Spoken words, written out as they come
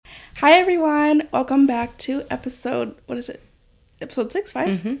Hi everyone, welcome back to episode, what is it? Episode 6, 5?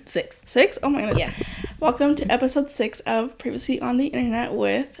 Mm-hmm. 6. 6? Oh my goodness. Yeah. Welcome to episode 6 of Previously on the Internet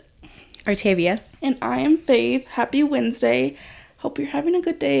with Artavia. And I am Faith. Happy Wednesday. Hope you're having a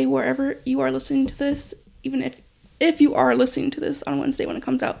good day wherever you are listening to this, even if you are listening to this on Wednesday when it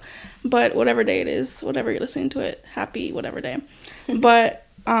comes out. But whatever day it is, whatever you're listening to it, happy whatever day. But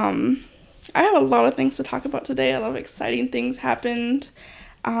I have a lot of things to talk about today. A lot of exciting things happened.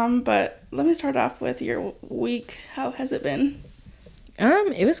 But let me start off with your week. How has it been?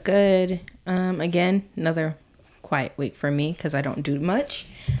 It was good. Again, another quiet week for me because I don't do much.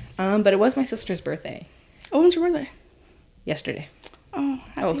 But it was my sister's birthday. Oh, when's your birthday? Yesterday. Oh,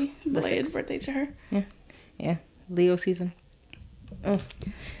 happy the belated 6th. birthday to her. Yeah. Leo season. Oh.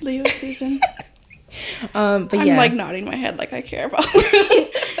 Leo season. But I'm yeah. like nodding my head like I care about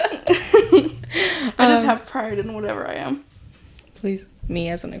it. I just have pride in whatever I am. Please. Me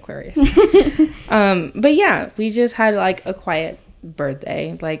as an Aquarius. But yeah, we just had like a quiet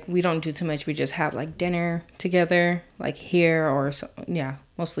birthday. Like we don't do too much. We just have like dinner together, like here or so, yeah,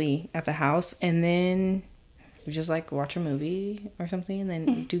 mostly at the house. And then we just like watch a movie or something and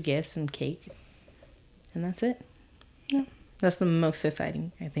then do gifts and cake. And that's it. Yeah. That's the most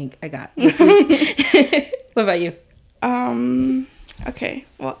exciting I think I got this week. What about you? Okay.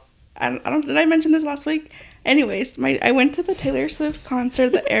 Well, I don't did I mention this last week? Anyways, I went to the Taylor Swift concert,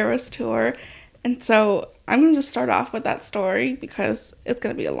 the Eras tour, and so I'm going to just start off with that story because it's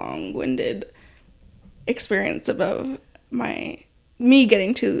going to be a long-winded experience about me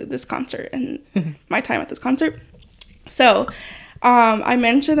getting to this concert and my time at this concert. So, I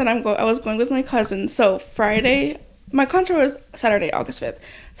mentioned that I was going with my cousin. So Friday, my concert was Saturday, August 5th.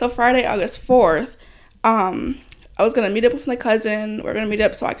 So Friday, August 4th, I was going to meet up with my cousin. We're going to meet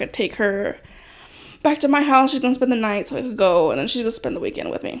up so I could take her back to my house. She's going to spend the night so I could go, and then she's going to spend the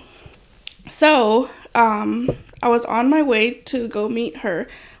weekend with me. So, I was on my way to go meet her.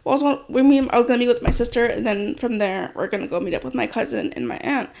 I was going to meet with my sister, and then from there, we're going to go meet up with my cousin and my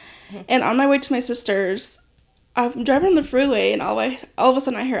aunt. Mm-hmm. And on my way to my sister's, I'm driving on the freeway, and all of a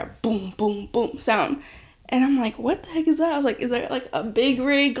sudden, I hear a boom, boom, boom sound. And I'm like, what the heck is that? I was like, is there, like, a big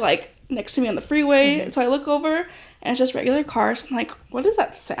rig, like, next to me on the freeway? Mm-hmm. So I look over, and it's just regular cars. I'm like, what is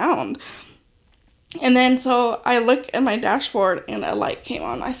that sound? And then, so I look at my dashboard, and a light came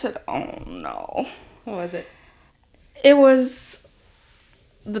on. I said, oh, no. What was it? It was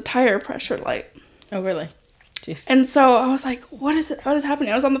the tire pressure light. Oh, really? Jeez. And so I was like, what is it? What is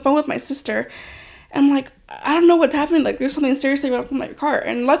happening? I was on the phone with my sister, and I'm like, I don't know what's happening. Like, there's something seriously wrong with my car.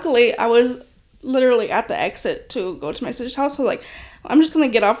 And luckily, I was literally at the exit to go to my sister's house. So, like, I'm just going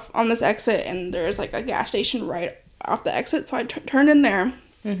to get off on this exit, and there's, like, a gas station right off the exit. So I turned in there,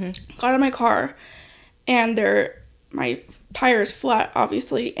 got out of my car, and my tire is flat,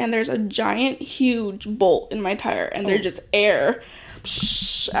 obviously, and there's a giant, huge bolt in my tire, and there's just air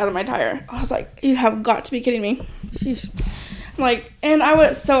out of my tire. I was like, you have got to be kidding me. Sheesh. Like, and I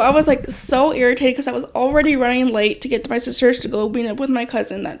was like so irritated because I was already running late to get to my sister's to go meet up with my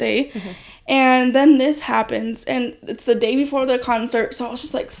cousin that day. Mm-hmm. And then this happens, and it's the day before the concert, so I was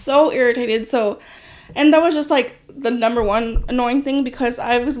just like so irritated. And that was just like the number one annoying thing because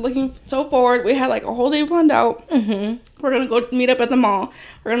I was looking so forward. We had like a whole day planned out. Mm-hmm. We're going to go meet up at the mall.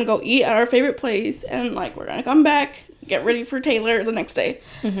 We're going to go eat at our favorite place. And like we're going to come back, get ready for Taylor the next day.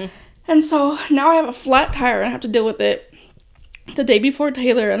 Mm-hmm. And so now I have a flat tire and I have to deal with it the day before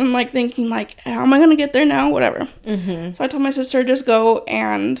Taylor. And I'm like thinking like, how am I going to get there now? Whatever. Mm-hmm. So I told my sister, just go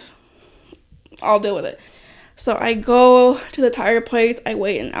and I'll deal with it. So I go to the tire place, I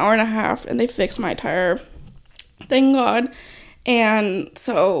wait an hour and a half, and they fix my tire. Thank God. And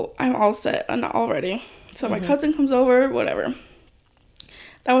so I'm all set already. So my cousin comes over, whatever.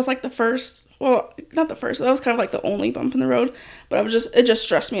 That was like the first, well, not the first, that was kind of like the only bump in the road, but it just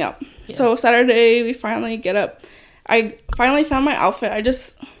stressed me out. Yeah. So Saturday, we finally get up. I finally found my outfit.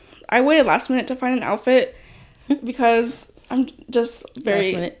 I waited last minute to find an outfit because I'm just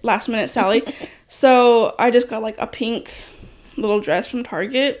very last minute Sally. So I just got like a pink little dress from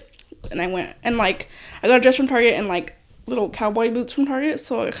Target, and I went and like I got a dress from Target and like little cowboy boots from Target.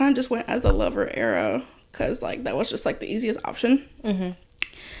 So I kind of just went as the Lover era because like that was just like the easiest option. Mm-hmm.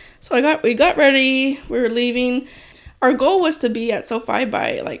 So we got ready. We were leaving. Our goal was to be at SoFi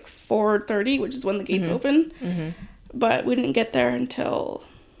by like 4:30, which is when the gates open. Mm-hmm. But we didn't get there until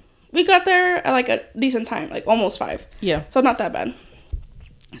we got there at like a decent time, like almost 5. Yeah. So not that bad.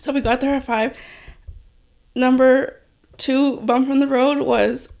 So we got there at 5. Number 2 bump from the road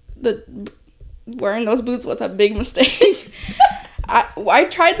was wearing those boots was a big mistake. I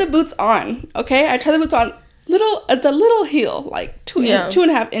tried the boots on, okay? I tried the boots on. It's a little heel, like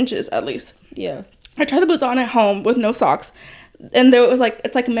 2.5 inches at least. Yeah. I tried the boots on at home with no socks, and there was like,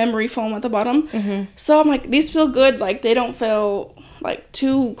 it's like memory foam at the bottom. Mm-hmm. So I'm like, these feel good. Like, they don't feel like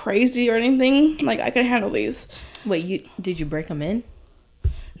too crazy or anything. Like, I can handle these. Wait, did you break them in?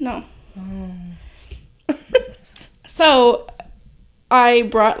 No. So I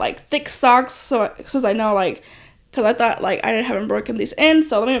brought like thick socks, so because I know, like, because I thought like I haven't broken these in,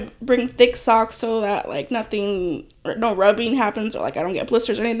 so let me bring thick socks so that like nothing, or no rubbing happens, or like I don't get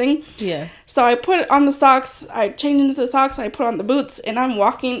blisters or anything. Yeah. So I put it on the socks. I changed into the socks. I put on the boots, and I'm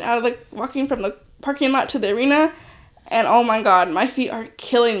walking from the parking lot to the arena, and oh my god, my feet are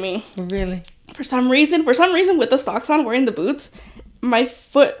killing me. Really? For some reason, with the socks on, wearing the boots, my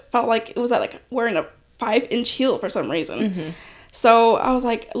foot felt like it was at like wearing a 5-inch heel for some reason. Mm-hmm. So I was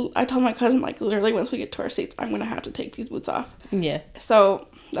like, I told my cousin, like, literally once we get to our seats, I'm gonna have to take these boots off. Yeah. So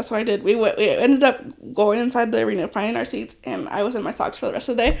that's what I did. We ended up going inside the arena, finding our seats, and I was in my socks for the rest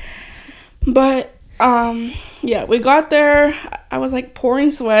of the day. But yeah, we got there. I was like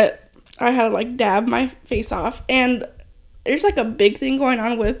pouring sweat. I had to like dab my face off, and there's like a big thing going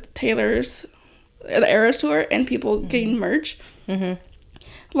on with Taylor's the Eras tour and people getting merch. Mm-hmm.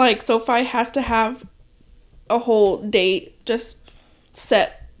 Like, SoFi has to have a whole date just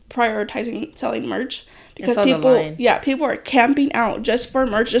set prioritizing selling merch, because people are camping out just for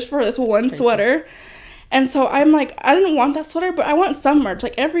merch, just for this one sweater. And so I'm like, I didn't want that sweater, but I want some merch.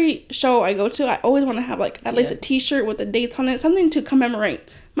 Like, every show I go to, I always want to have like at least a t-shirt with the dates on it, something to commemorate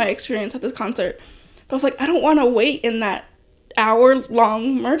my experience at this concert. But I was like, I don't want to wait in that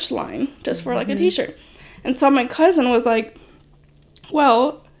hour-long merch line just for like a t-shirt. And so my cousin was like,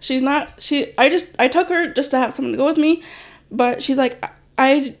 well, I took her just to have someone to go with me, but she's like,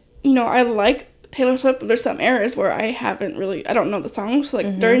 I like Taylor Swift, but there's some eras where I don't know the songs. So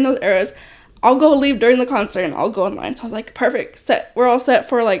like during those eras, I'll leave during the concert and I'll go online. So I was like, perfect, we're all set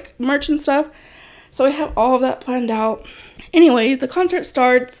for like merch and stuff. So we have all of that planned out. Anyways, the concert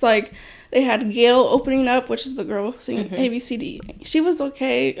starts. Like, they had Gail opening up, which is the girl singing ABCD. She was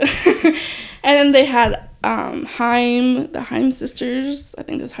okay. And then they had the Haim sisters, I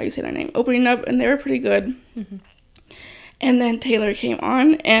think that's how you say their name, opening up, and they were pretty good. Mm-hmm. And then Taylor came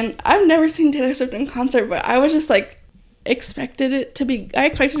on, and I've never seen Taylor Swift in concert, but I was just like, I expected it to be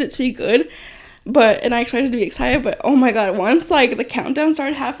good, and I expected to be excited, but oh my god, once like the countdown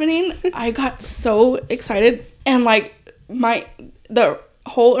started happening, I got so excited, and like the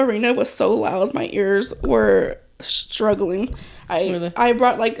whole arena was so loud, my ears were struggling. I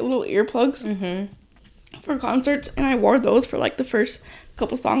brought like little earplugs for concerts, and I wore those for like the first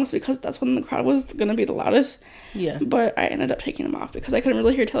couple songs because that's when the crowd was gonna be the loudest. Yeah. But I ended up taking them off because I couldn't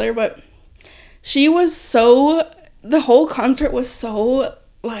really hear Taylor. But the whole concert was so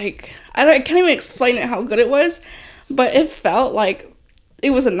like, I can't even explain it how good it was, but it felt like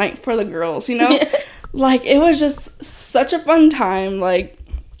it was a night for the girls, you know? Yes. Like, it was just such a fun time, like,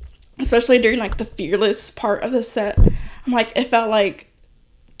 especially during like the Fearless part of the set. I'm like, it felt like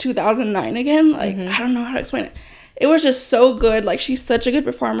 2009 again. Like, I don't know how to explain it. It was just so good. Like, she's such a good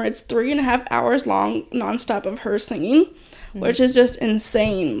performer. It's 3.5 hours long nonstop of her singing, which is just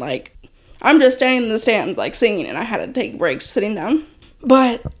insane. Like, I'm just standing in the stands like singing, and I had to take breaks sitting down.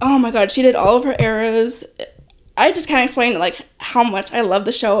 But oh my god, she did all of her eras. I just can't explain like how much I love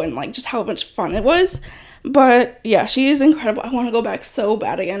the show and like just how much fun it was. But yeah, she is incredible. I want to go back so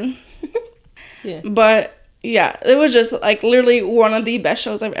bad again. Yeah. But yeah, it was just like literally one of the best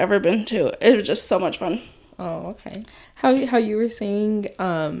shows I've ever been to. It was just so much fun. Oh, okay. How you were saying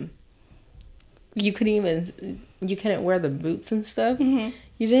you couldn't wear the boots and stuff. You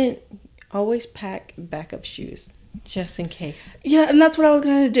didn't always pack backup shoes just in case. Yeah, and that's what I was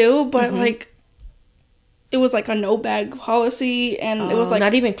gonna do, but like it was like a no bag policy, and it was like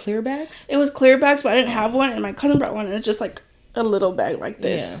not even clear bags. It was clear bags, but I didn't have one, and my cousin brought one, and it's just like a little bag like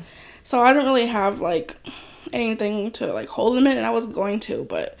this. Yeah. So I don't really have like anything to like hold them in, and I was going to,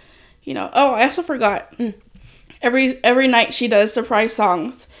 but you know. Oh, I also forgot. Every night she does surprise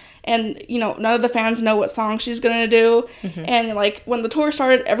songs. And, you know, none of the fans know what song she's going to do. And, like, when the tour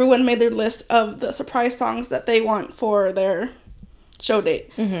started, everyone made their list of the surprise songs that they want for their show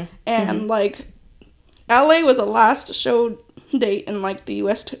date. And, like, LA was the last show date in, like, the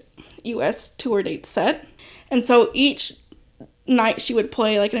US tour date set. And so each night she would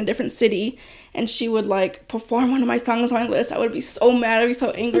play, like, in a different city. And she would, like, perform one of my songs on my list. I would be so mad. I'd be so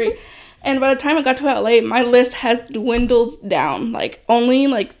angry. And by the time I got to LA, my list had dwindled down. Like, only,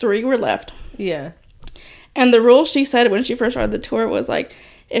 like, 3 were left. Yeah. And the rule she said when she first started the tour was, like,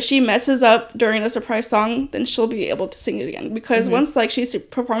 if she messes up during a surprise song, then she'll be able to sing it again. Because once, like, she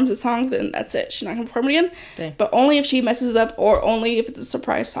performs the song, then that's it. She's not going to perform it again. Dang. But only if she messes up, or only if it's a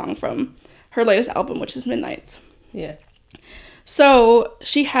surprise song from her latest album, which is Midnights. Yeah. So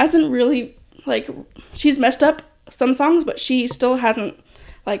she hasn't really, like, she's messed up some songs, but she still hasn't,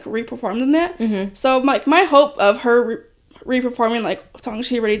 like, re-performed them yet. So, like, my hope of her re-performing, like, songs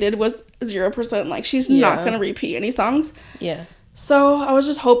she already did was 0%. Like, she's not going to repeat any songs. Yeah. So I was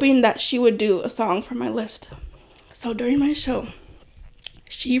just hoping that she would do a song from my list. So during my show,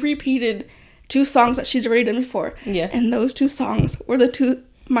 she repeated 2 songs that she's already done before. Yeah. And those 2 songs were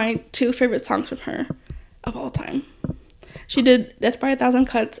my 2 favorite songs from her of all time. She did Death by a Thousand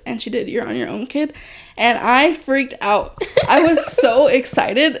Cuts, and she did You're on Your Own, Kid. And I freaked out. I was so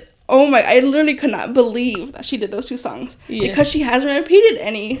excited. Oh my, I literally could not believe that she did those 2 songs. Yeah. Because she hasn't repeated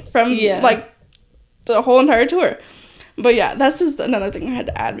any from, like, the whole entire tour. But yeah, that's just another thing I had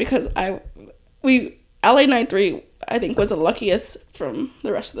to add, because LA 93, I think, was the luckiest from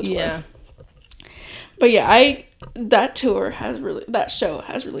the rest of the tour. Yeah. But yeah, that show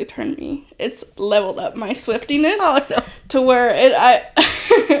has really turned me. It's leveled up my Swiftiness to where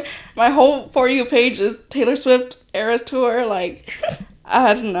my whole For You page is Taylor Swift Eras Tour. Like,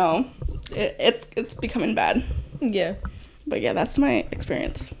 I don't know, it's becoming bad. Yeah. But yeah, that's my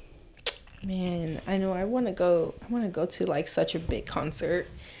experience. Man, I know. I want to go to, like, such a big concert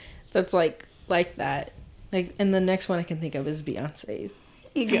that's like that. Like, and the next one I can think of is Beyonce's.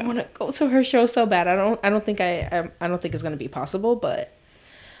 Yeah. I want to go to her show so bad. I don't think it's gonna be possible, but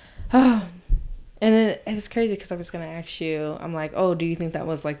and then it's crazy because I was gonna ask you. I'm like, oh, do you think that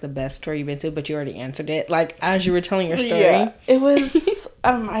was, like, the best tour you've been to? But you already answered it, like, as you were telling your story. Yeah, it was.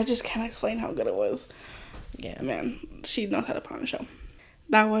 I just can't explain how good it was. Yeah, man, she knows how to put on a show.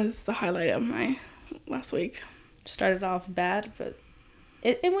 That was the highlight of my last week. Started off bad, but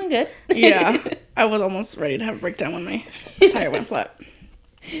it went good. Yeah. I was almost ready to have a breakdown when my tire went flat.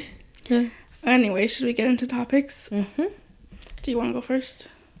 Anyway, should we get into topics? Mm-hmm. Do you want to go first?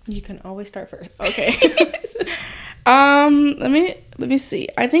 You can always start first. Okay. Let me see.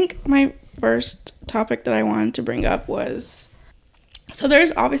 I think my first topic that I wanted to bring up was, so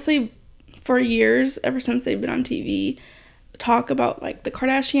there's obviously, for years, ever since they've been on TV, talk about, like, the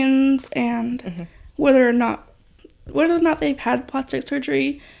Kardashians and whether or not they've had plastic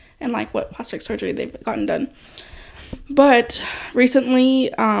surgery and, like, what plastic surgery they've gotten done. But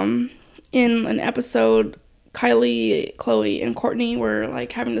recently, in an episode, Kylie, Chloe, and Courtney were,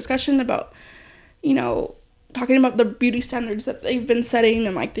 like, having a discussion about, you know, talking about the beauty standards that they've been setting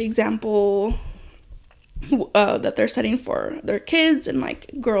and, like, the example that they're setting for their kids and, like,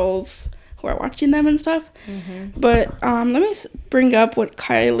 girls who are watching them and stuff. But let me bring up what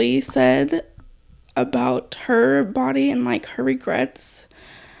Kylie said about her body and, like, her regrets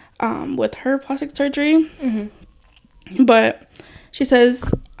with her plastic surgery. But she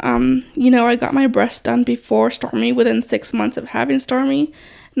says, I got my breasts done before Stormy, within 6 months of having Stormy,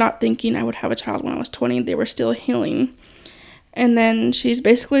 not thinking I would have a child when I was 20. They were still healing. And then she's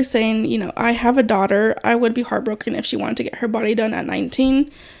basically saying, I have a daughter. I would be heartbroken if she wanted to get her body done at 19.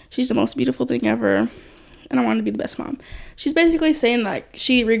 She's the most beautiful thing ever, and I want to be the best mom. She's basically saying, like,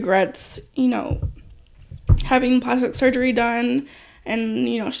 she regrets, having plastic surgery done,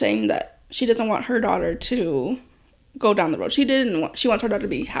 and, saying that she doesn't want her daughter to go down the road she did, and she wants her daughter to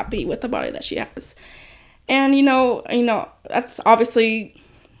be happy with the body that she has. And, that's obviously,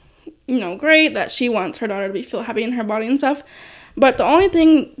 great that she wants her daughter to feel happy in her body and stuff. But the only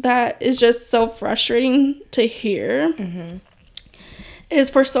thing that is just so frustrating to hear is,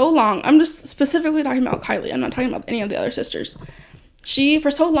 for so long, I'm just specifically talking about Kylie. I'm not talking about any of the other sisters.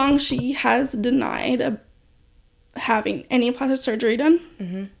 For so long, she has denied having any plastic surgery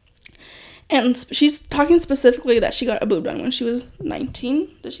done. And she's talking specifically that she got a boob done when she was 19,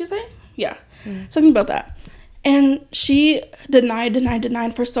 did she say? Yeah, something about that. And she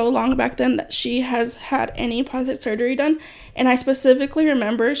denied for so long back then that she has had any plastic surgery done. And I specifically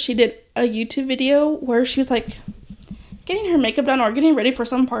remember she did a YouTube video where she was, like, getting her makeup done or getting ready for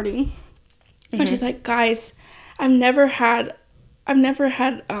some party. And she's like, guys, I've never had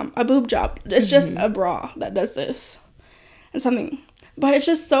a boob job. It's just a bra that does this and something. But it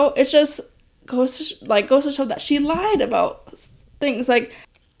just goes to show that she lied about things. Like,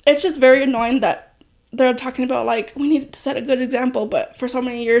 it's just very annoying that they're talking about, like, we need to set a good example, but for so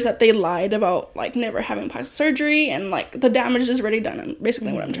many years that they lied about, like, never having plastic surgery, and, like, the damage is already done, and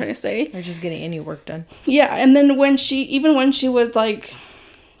basically what I'm trying to say. Or just getting any work done. Yeah, and then when she was, like,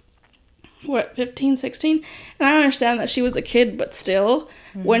 15, 16, and I understand that she was a kid, but still,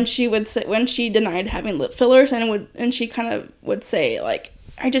 when she denied having lip fillers, and she kind of would say, like,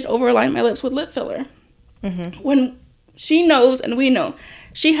 I just overlined my lips with lip filler. When she knows and we know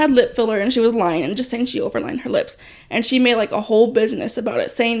she had lip filler and she was lying and just saying she overlined her lips. And she made like a whole business about it,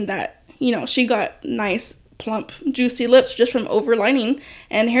 saying that, you know, she got nice, plump, juicy lips just from overlining.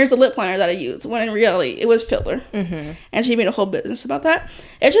 And here's a lip liner that I use. When in reality, it was filler. And she made a whole business about that.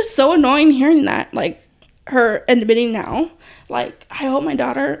 It's just so annoying hearing that. Like, her admitting now, like, I hope my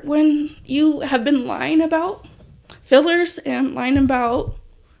daughter, when you have been lying about fillers and lying about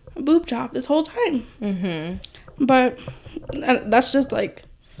a boob job this whole time. But that's just like,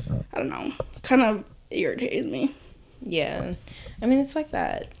 I don't know, kind of irritated me. Yeah. I mean, it's like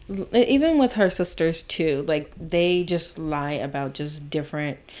that. Even with her sisters, too. Like, they just lie about just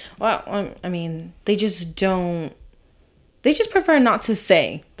different... Well, I mean, they just don't... They just prefer not to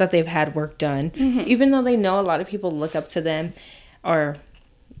say that they've had work done. Even though they know a lot of people look up to them or,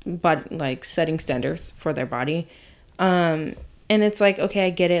 but like, setting standards for their body. And it's like, okay,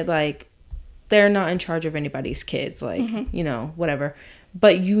 I get it. Like, they're not in charge of anybody's kids. Like, you know, whatever.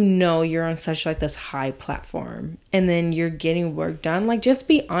 But you know you're on such like this high platform and then you're getting work done. Like, just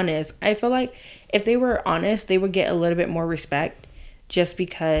be honest. I feel like if they were honest, they would get a little bit more respect just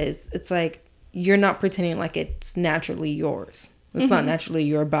because it's like you're not pretending like it's naturally yours. It's not naturally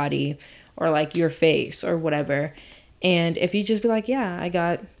your body or like your face or whatever. And if you just be like, yeah, I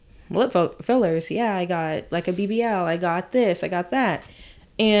got lip fillers. Yeah, I got like a BBL. I got this. I got that.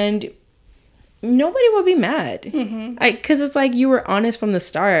 And nobody will be mad. Because it's like you were honest from the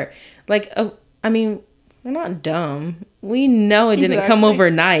start. Like, I mean, we're not dumb. We know it didn't come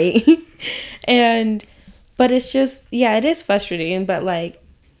overnight. But it's just, yeah, it is frustrating. But like,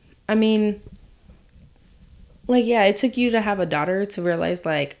 I mean, like, yeah, it took you to have a daughter to realize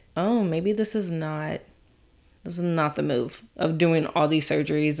like, oh, maybe this is not the move of doing all these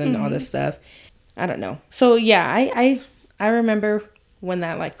surgeries and all this stuff. I don't know. So yeah, I remember when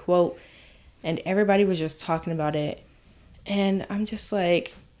that like quote, and everybody was just talking about it. And I'm just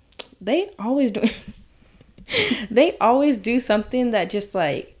like, they always do something that just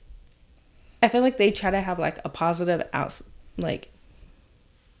like, I feel like they try to have like a positive outlook.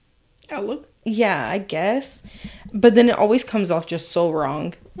 Yeah, I guess. But then it always comes off just so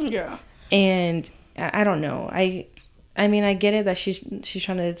wrong. Yeah. And I don't know. I mean, I get it that she's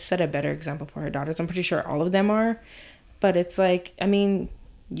trying to set a better example for her daughters. I'm pretty sure all of them are. But it's like, I mean,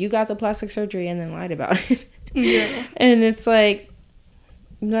 you got the plastic surgery and then lied about it. Yeah. And it's like,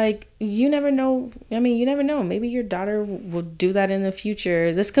 you never know. I mean, you never know. Maybe your daughter will do that in the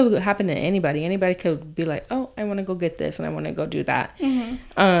future. This could happen to anybody. Anybody could be like, oh, I want to go get this and I want to go do that.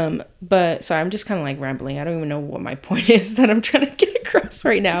 But sorry, I'm just kind of like rambling. I don't even know what my point is that I'm trying to get across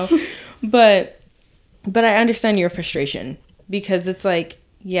right now. But I understand your frustration because it's like,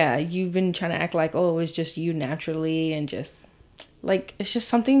 yeah, you've been trying to act like, oh, it was just you naturally and just... Like, it's just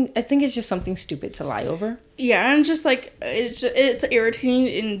something, I think it's just something stupid to lie over. Yeah, and just, like, it's irritating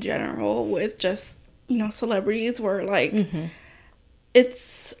in general with just, you know, celebrities where, like,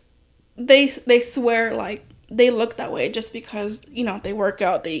 it's, they swear, like, they look that way just because, you know, they work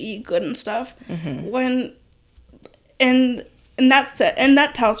out, they eat good and stuff. And that's it. And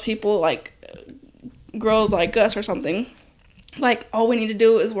that tells people, like, girls like us or something, like, all we need to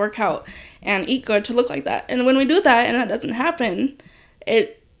do is work out and eat good to look like that. And when we do that and that doesn't happen,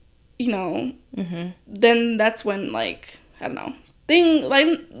 it, you know, then that's when, like, I don't know,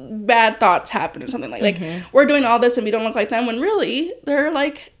 bad thoughts happen or something. Like, we're doing all this and we don't look like them when really they're,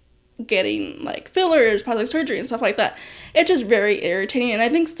 like, getting, like, fillers, plastic surgery and stuff like that. It's just very irritating. And I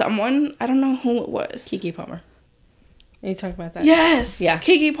think someone, I don't know who it was. Keke Palmer. Are you talking about that? Yes. Yeah.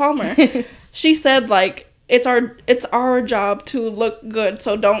 Keke Palmer. She said, like, it's our job to look good,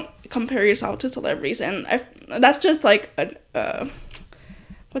 so don't compare yourself to celebrities. And that's just like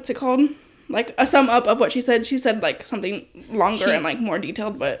what's it called? Like a sum up of what she said. She said like something longer and like more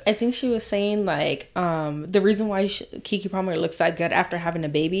detailed, but I think she was saying like the reason why Keke Palmer looks that good after having a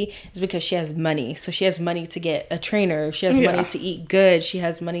baby is because she has money. So she has money to get a trainer. She has money to eat good. She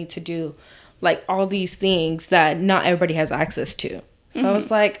has money to do like all these things that not everybody has access to. So I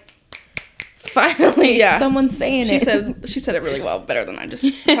was like, finally, someone saying it. She said it really well, better than I just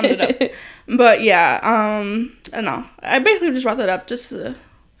summed it up. But yeah, I don't know. I basically just brought that up just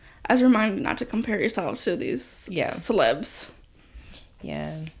as a reminder not to compare yourself to these celebs.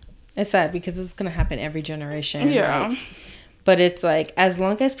 Yeah, it's sad because it's gonna happen every generation. Yeah, right? But it's like as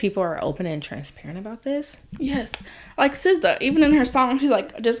long as people are open and transparent about this. Yes, like SZA, even in her song, she's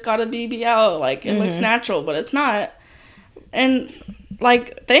like, "I just got a BBL. Like it looks natural, but it's not." And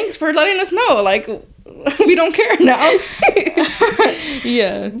like, thanks for letting us know. Like, we don't care now.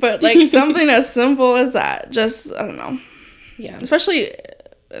 Yeah. But, like, something as simple as that. Just, I don't know. Yeah. Especially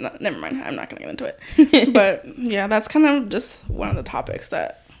never mind. I'm not gonna get into it. But yeah, that's kind of just one of the topics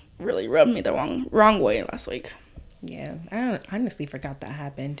that really rubbed me the wrong way last week. Yeah, I honestly forgot that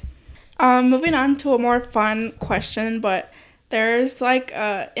happened. Moving on to a more fun question, but there's like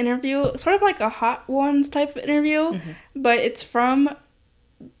a interview, sort of like a Hot Ones type of interview, but it's from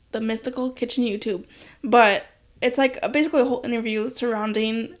the Mythical Kitchen YouTube. But it's like basically a whole interview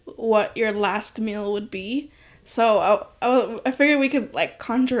surrounding what your last meal would be. So I figured we could like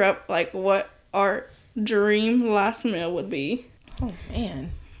conjure up like what our dream last meal would be. Oh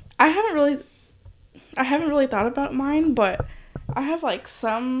man, I haven't really thought about mine, but I have like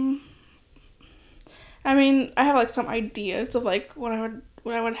some. I mean, I have like some ideas of like what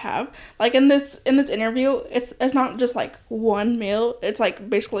I would have. Like in this interview, it's not just like one meal. It's like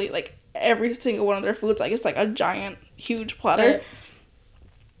basically like every single one of their foods. Like it's like a giant, huge platter. Right.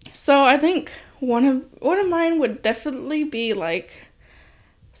 So I think one of mine would definitely be like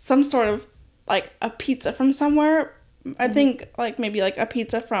some sort of like a pizza from somewhere. I think like maybe like a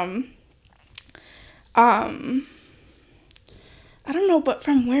pizza from I don't know, but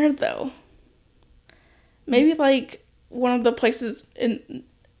from where though? Maybe like one of the places in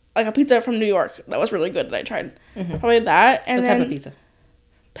like a pizza from New York that was really good that I tried. Probably that. And what then type of pizza?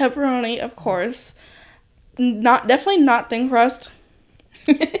 Pepperoni, of course. Definitely not thin crust.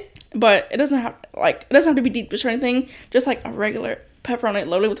 But it doesn't have to be deep dish or anything. Just like a regular pepperoni,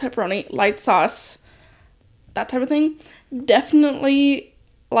 loaded with pepperoni, light sauce, that type of thing. Definitely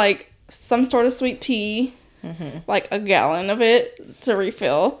like some sort of sweet tea, like a gallon of it to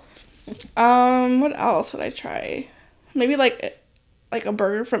refill. What else would I try? Maybe like a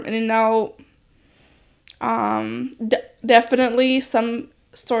burger from In-N-Out. Definitely some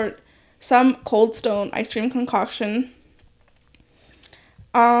Cold Stone ice cream concoction.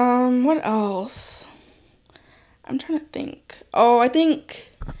 What else? I'm trying to think. Oh, I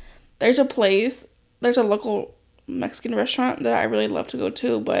think there's a local Mexican restaurant that I really love to go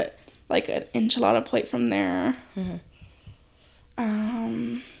to, but like an enchilada plate from there.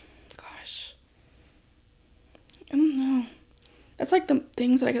 Gosh. I don't know. That's like the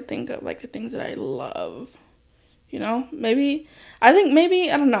things that I could think of, like the things that I love. You know? I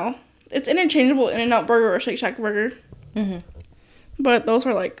don't know. It's interchangeable, In-N-Out burger or Shake Shack burger. But those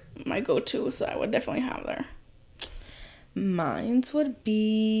are like my go-tos that I would definitely have there. Mine's would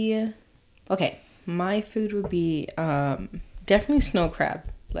be... Okay, my food would be definitely snow crab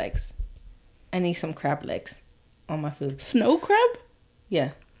legs. I need some crab legs on my food. Snow crab?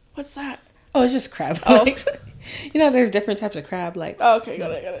 Yeah. What's that? Oh, it's just crab legs. You know, there's different types of crab. Like. Oh, okay,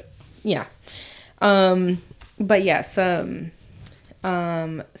 got it. Yeah. But yeah, some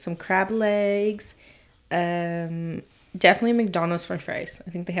crab legs. Definitely McDonald's French fries. I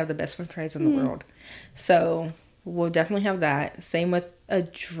think they have the best French fries in the world. So we'll definitely have that. Same with a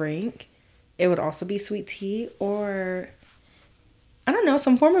drink. It would also be sweet tea or, I don't know,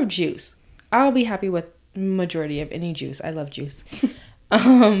 some form of juice. I'll be happy with majority of any juice. I love juice.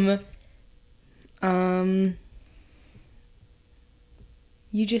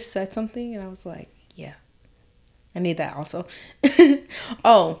 You just said something and I was like, yeah, I need that also.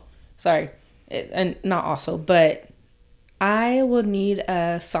 Oh, sorry. And not also, but I will need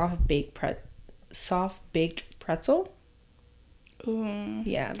a soft baked pretzel. Ooh.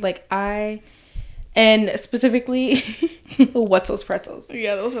 Yeah, and specifically Wetzel's pretzels.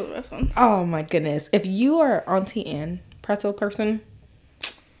 Yeah, those are the best ones. Oh my goodness. If you are Auntie Anne pretzel person,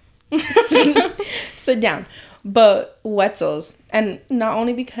 sit down. But Wetzel's, and not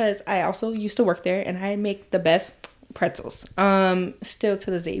only because I also used to work there and I make the best pretzels. Still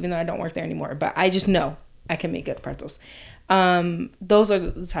to this day, even though I don't work there anymore, but I just know I can make good pretzels. Those are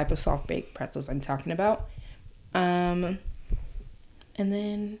the type of soft baked pretzels I'm talking about. And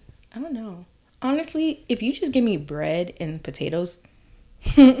then I don't know. Honestly, if you just give me bread and potatoes,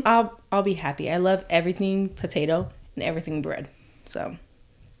 I'll be happy. I love everything potato and everything bread. So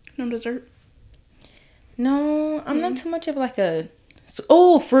no dessert. No, I'm not too much of like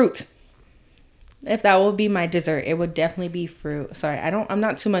fruit. If that would be my dessert, it would definitely be fruit. Sorry, I'm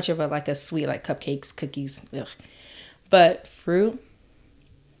not too much of a sweet, like cupcakes, cookies. Ugh. But fruit,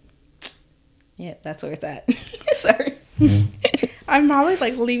 yeah, that's where it's at. Sorry. I'm probably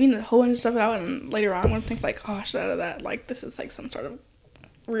like leaving a whole bunch of stuff out, and later on I'm gonna think like, oh, should I add that? Like this is like some sort of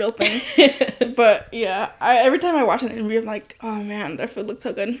real thing. But yeah, every time I watch an interview, I'm like, oh man, their food looks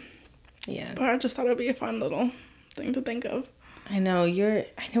so good. Yeah. But I just thought it would be a fun little thing to think of. I know,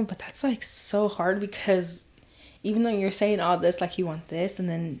 but that's like so hard because even though you're saying all this, like you want this, and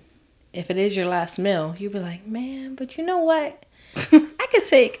then if it is your last meal, you'll be like, man, but you know what? I could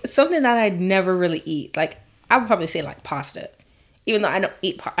take something that I'd never really eat. Like, I would probably say like pasta. Even though I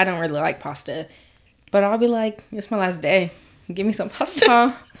don't really like pasta. But I'll be like, it's my last day. Give me some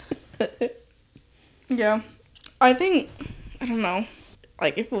pasta. Yeah. I think, I don't know,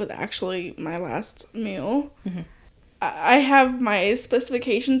 like if it was actually my last meal, I have my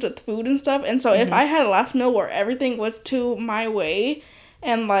specifications with food and stuff. And so if I had a last meal where everything was to my way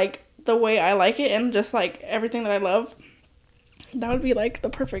and like the way I like it and just like everything that I love, that would be like the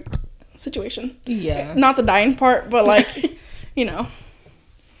perfect situation. Yeah. Not the dying part, but like, you know.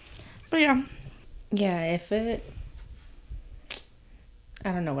 But yeah. Yeah,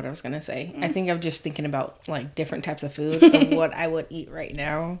 I don't know what I was going to say. I think I'm just thinking about, like, different types of food of what I would eat right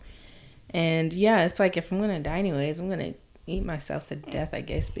now. And, yeah, it's like, if I'm going to die anyways, I'm going to eat myself to death, I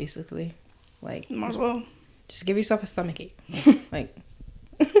guess, basically. Like, might as well. Just give yourself a stomachache. Like.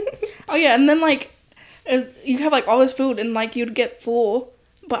 Oh, yeah, and then, like, you have, like, all this food, and, like, you'd get full.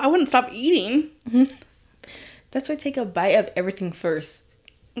 But I wouldn't stop eating. That's why I take a bite of everything first.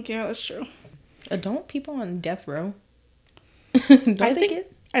 Yeah, that's true. Don't people on death row? I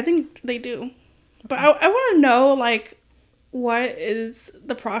think they do. But I want to know, like, what is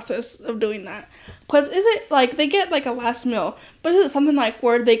the process of doing that? Because is it, like, they get, like, a last meal, but is it something, like,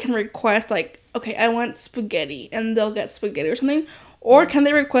 where they can request, like, okay, I want spaghetti, and they'll get spaghetti or something? Or can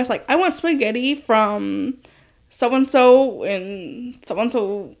they request, like, I want spaghetti from so-and-so in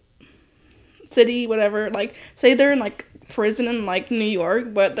so-and-so city, whatever. Like, say they're in, like, prison in, like, New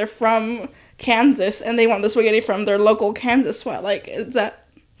York, but they're from Kansas, and they want the spaghetti from their local Kansas spot. Like,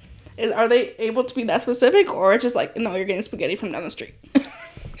 are they able to be that specific, or it's just like, no, you're getting spaghetti from down the street?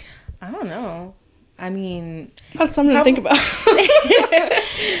 I don't know. I mean, that's something to think about.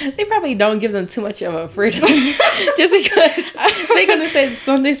 They probably don't give them too much of a freedom, just because they're gonna say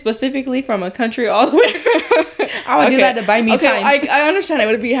something specifically from a country all the way. I would do that to buy me time. I understand it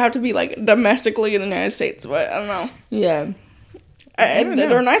would have to be like domestically in the United States, but I don't know. Yeah.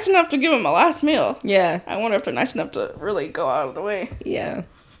 They're nice enough to give them a last meal. Yeah. I wonder if they're nice enough to really go out of the way. Yeah.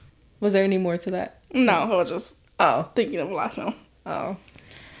 Was there any more to that? No, I was just thinking of a last meal. Oh.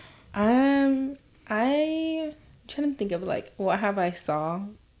 I'm trying to think of, like, what have I saw?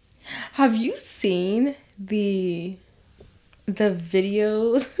 Have you seen the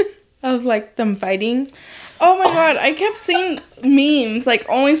videos of, like, them fighting? Oh my god, I kept seeing memes, like,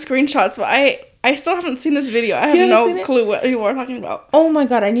 only screenshots, but I still haven't seen this video. I have no clue what you are talking about. Oh my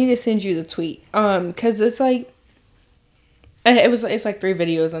god, I need to send you the tweet. Because it's like, it's like 3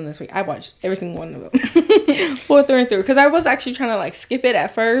 videos on this week. I watched every single one of them. Full through and through. Because I was actually trying to, like, skip it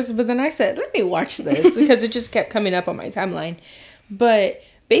at first. But then I said, let me watch this. Because it just kept coming up on my timeline. But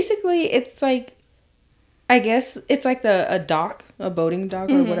basically, it's like, I guess it's like a boating dock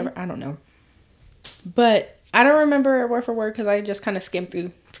or whatever. I don't know. But I don't remember word for word because I just kind of skimmed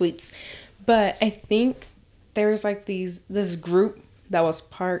through tweets. But I think there's like this group that was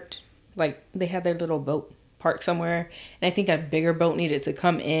parked. Like, they had their little boat park somewhere, and I think a bigger boat needed to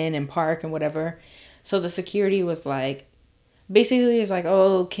come in and park and whatever. So the security was like, basically it's like,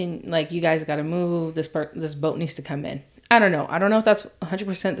 oh, you guys gotta move, this boat needs to come in. I don't know if that's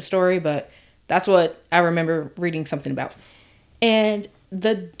 100% the story, but that's what I remember reading something about. And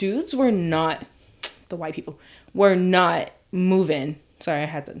the dudes were not, the white people were not moving. Sorry, I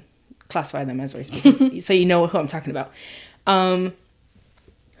had to classify them as race because so you know who I'm talking about.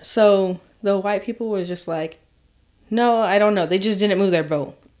 So the white people was just like, no, I don't know. They just didn't move their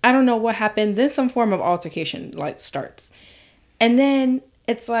boat. I don't know what happened. Then some form of altercation like starts. And then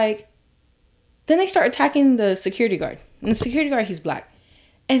it's like, then they start attacking the security guard. And the security guard, he's black.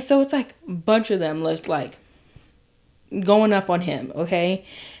 And so it's like a bunch of them just like going up on him, okay?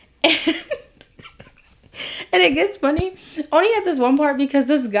 And it gets funny only at this one part because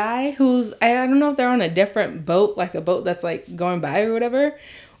this guy who's, I don't know if they're on a different boat, like a boat that's like going by or whatever.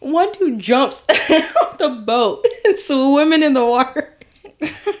 One dude jumps out the boat and swimming in the water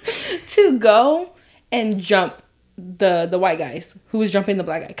to go and jump the white guys who was jumping the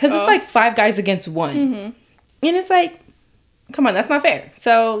black guy. Because it's like 5 guys against 1. Mm-hmm. And it's like, come on, that's not fair.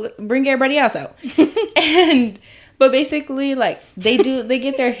 So bring everybody else out. But basically, like, they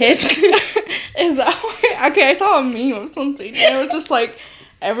get their hits. Is that okay? I saw a meme of something. And it was just like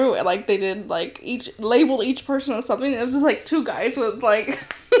everywhere. Like, they did like labeled each person as something. It was just like 2 guys with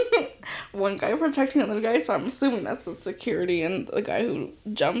like one guy protecting the other guy. So I'm assuming that's the security and the guy who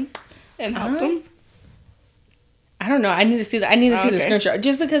jumped and helped him. I don't know. I need to see that. I need to see the screenshot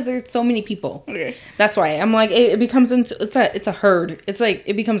just because there's so many people. Okay, that's why I'm like it becomes it's a herd. It's like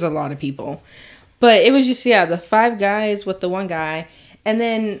it becomes a lot of people. But it was just, the 5 guys with the one guy. And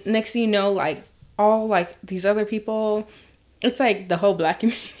then next thing you know, like, all, like, these other people, it's like the whole black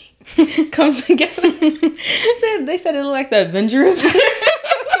community comes together. They said it looked like the Avengers.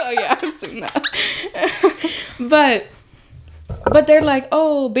 Oh yeah, I've seen that. But they're like,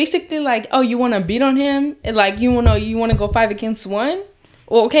 oh, basically like, oh, you want to beat on him? And like, you want to go 5 against 1?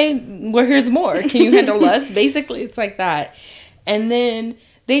 Well, okay, well, here's more. Can you handle less? Basically, it's like that. And then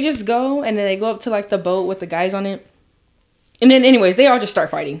they just go, and then they go up to like the boat with the guys on it. And then anyways, they all just start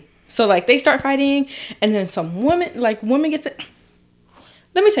fighting. So like they start fighting, and then some woman gets it.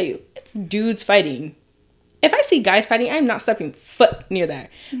 Let me tell you, it's dudes fighting. If I see guys fighting, I'm not stepping foot near that.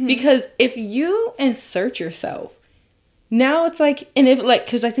 Mm-hmm. Because if you insert yourself, now it's like, and if like,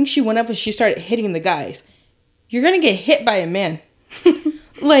 because I think she went up and she started hitting the guys, you're gonna get hit by a man.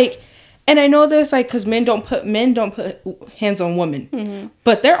 Like, and I know this, like, because men don't put hands on women, mm-hmm.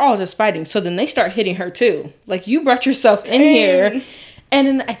 but they're all just fighting. So then they start hitting her too. Like, you brought yourself in here, and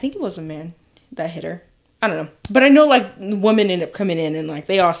then I think it was a man that hit her. I don't know, but I know like women end up coming in and like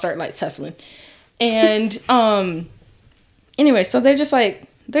they all start like tussling, and anyway, so they're just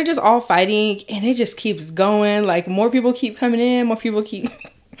all fighting, and it just keeps going. Like more people keep coming in, more people keep.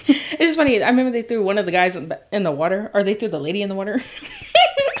 It's just funny. I remember they threw one of the guys in the water, or they threw the lady in the water.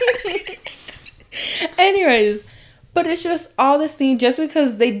 Anyways, but it's just all this thing just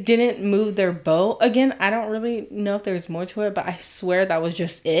because they didn't move their boat. Again, I don't really know if there's more to it, but I swear that was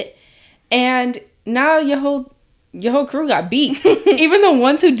just it. And now your whole crew got beat. Even the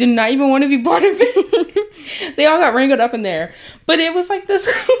ones who did not even want to be part of it. They all got wrangled up in there. But it was like this.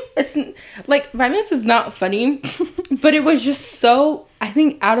 It's like, violence is not funny. But it was just so, I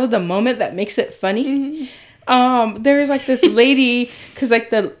think, out of the moment that makes it funny. Mm-hmm. There was like this lady, because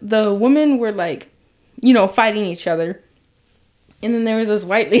like the women were like, you know, fighting each other. And then there was this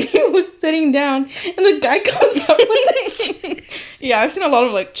white lady who was sitting down, and the guy comes up with it. Yeah, I've seen a lot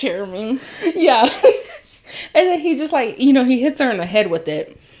of like chair memes. Yeah. And then he just like, you know, he hits her in the head with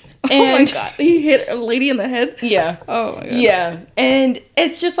it. And oh my god, he hit a lady in the head? Yeah. Oh my god. Yeah. And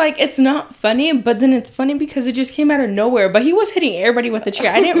it's just like, it's not funny, but then it's funny because it just came out of nowhere. But he was hitting everybody with the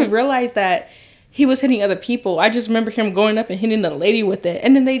chair. I didn't realize that he was hitting other people. I just remember him going up and hitting the lady with it.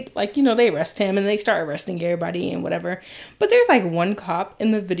 And then they, like, you know, they arrest him and they start arresting everybody and whatever. But there's like one cop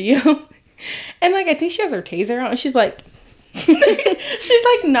in the video. And like, I think she has her taser out and she's like, she's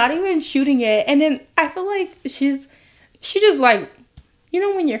like not even shooting it. And then I feel like she just like, you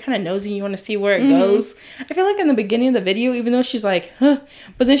know, when you're kind of nosy, you want to see where it goes. I feel like in the beginning of the video, even though she's like, huh,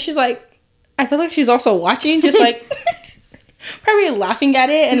 but then she's like, I feel like she's also watching, just like probably laughing at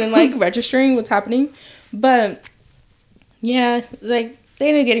it and then like registering what's happening. But yeah, like they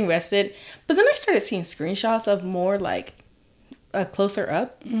ended up getting arrested. But then I started seeing screenshots of more like a closer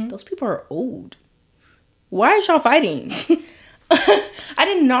up. Those people are old. Why is y'all fighting? I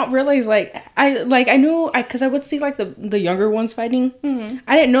did not realize I knew because I would see like the younger ones fighting.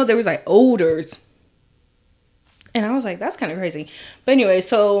 I didn't know there was like olders. And I was like, that's kind of crazy. But anyway,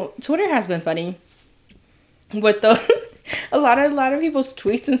 so Twitter has been funny with a lot of people's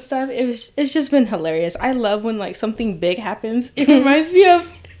tweets and stuff. It's just been hilarious. I love when like something big happens. It reminds me of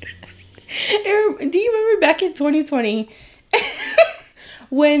do you remember back in 2020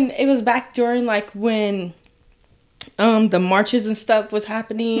 when it was back during like when the marches and stuff was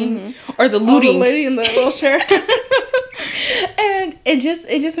happening, or the looting. Oh, the lady in the wheelchair. And it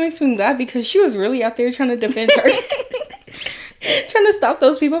just makes me laugh because she was really out there trying to defend her. Trying to stop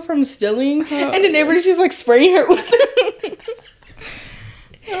those people from stealing. Oh, and then everybody's just like spraying her with it.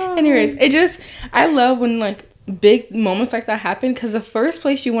 Anyways, I love when like big moments like that happen, because the first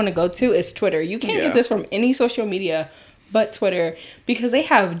place you want to go to is Twitter. You can't get this from any social media but Twitter, because they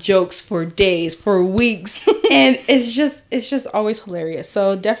have jokes for days, for weeks, and it's just always hilarious.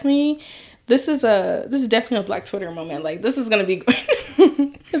 So definitely, this is definitely a Black Twitter moment. Like, this is gonna be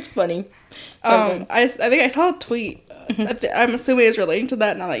it's funny. So I think I saw a tweet. I'm assuming it's relating to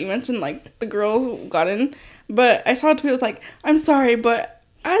that now that you mentioned like the girls got in, but I saw a tweet that was like, I'm sorry, but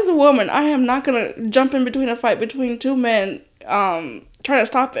as a woman, I am not gonna jump in between a fight between two men trying to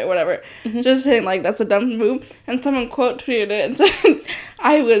stop it, whatever. Just saying like that's a dumb move. And someone quote tweeted it and said,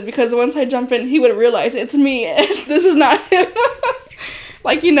 I would, because once I jump in, he would realize it's me and this is not him.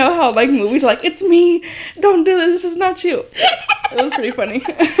 Like, you know how like movies are like, it's me, don't do this is not you. It was pretty funny.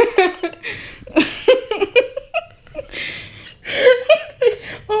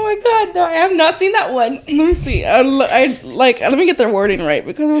 Oh my god, no, I have not seen that one. Let me see. Let me get their wording right,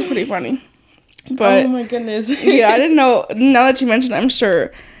 because it was pretty funny. But oh my goodness. Yeah, I didn't know. Now that you mentioned, I'm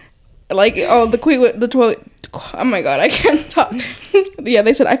sure. Like, oh, the tweet. Oh my god, I can't talk. Yeah,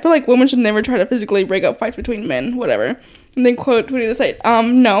 they said, I feel like women should never try to physically break up fights between men, whatever. And then quote tweeted to say,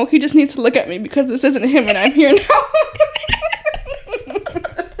 no, he just needs to look at me because this isn't him and I'm here now.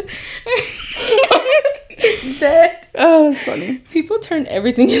 dead. Oh, that's funny. People turn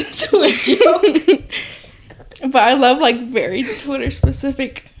everything into a joke. But I love, like, very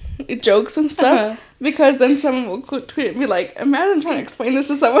Twitter-specific jokes and stuff. Because then someone will tweet and be like, imagine trying to explain this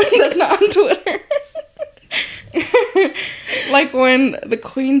to someone that's not on Twitter. Like when the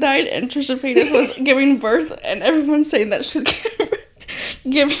Queen died and Trisha Paytas was giving birth, and everyone's saying that she's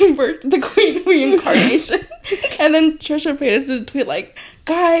giving birth to the Queen reincarnation. And then Trisha Paytas did a tweet like,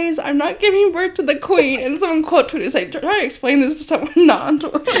 guys, I'm not giving birth to the Queen. And someone quote tweeted like, try to explain this to someone not on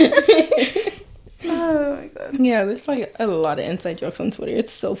Twitter. Oh my god. Yeah, there's like a lot of inside jokes on Twitter.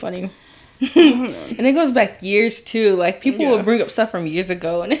 It's so funny. And it goes back years too. Like people will bring up stuff from years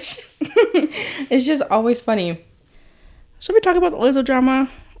ago, and it's just always funny. Should we talk about the Lizzo drama?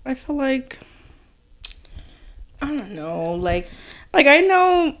 I feel like I don't know. Like I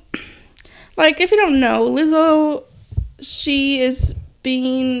know, like if you don't know, Lizzo, she is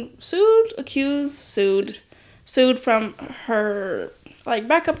being sued from her like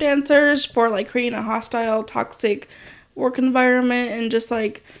backup dancers for like creating a hostile, toxic work environment and just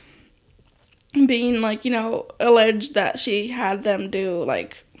like being like, you know, alleged that she had them do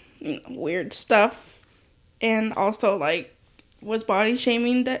like, you know, weird stuff and also like was body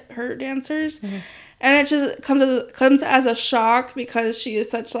shaming her dancers. Mm-hmm. And it just comes as a shock because she is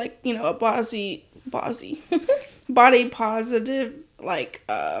such like, you know, a body positive like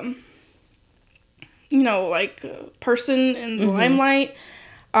you know, like person in the limelight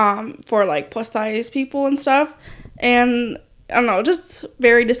for like plus size people and stuff. And I don't know, just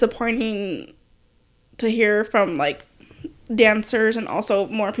very disappointing to hear from like dancers and also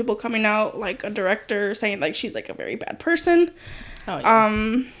more people coming out, like a director saying like she's like a very bad person. Oh,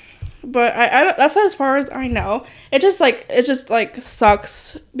 yeah. But I that's as far as I know. It just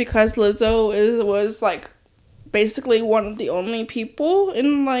sucks because Lizzo was like basically one of the only people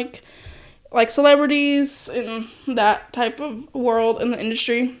in like celebrities in that type of world in the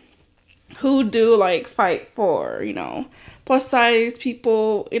industry who do like fight for, you know, plus size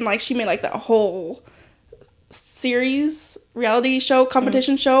people. And like she made like that whole series reality show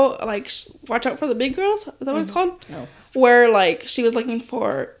competition show like Watch Out for the Big Girls, is that what it's called? No. Where like she was looking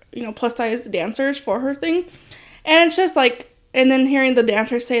for, you know, plus size dancers for her thing. And it's just like, and then hearing the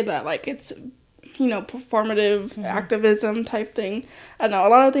dancers say that like it's, you know, performative activism type thing. I don't know, a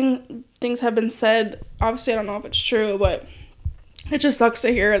lot of things have been said. Obviously I don't know if it's true, but it just sucks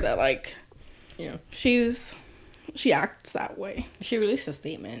to hear that like, yeah, she acts that way. She released a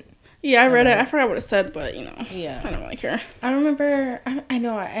statement. Yeah, I read it. I forgot what it said, but, you know, yeah, I don't really care. I remember,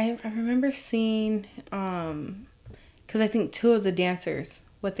 I remember seeing, because I think two of the dancers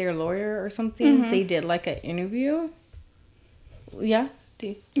with their lawyer or something, they did, like, an interview. Yeah?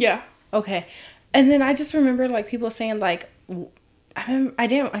 Yeah. Okay. And then I just remember, like, people saying, like, I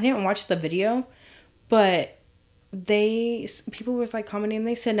didn't watch the video, but people was, like, commenting,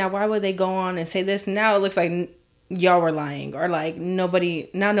 they said, now, why would they go on and say this? Now it looks like y'all were lying, or like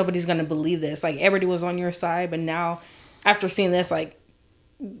nobody's gonna believe this. Like everybody was on your side, but now after seeing this, like,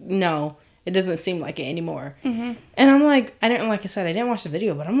 no, it doesn't seem like it anymore. And I'm like, I didn't watch the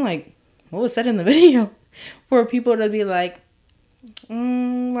video, but I'm like, what was said in the video for people to be like,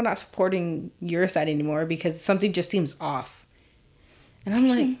 we're not supporting your side anymore because something just seems off. And I'm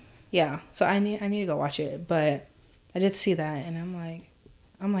like, yeah, so I need to go watch it. But I did see that, and I'm like,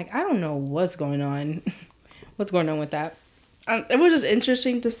 I don't know what's going on. What's going on with that? It was just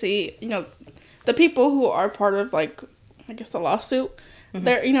interesting to see, you know, the people who are part of, like, I guess the lawsuit.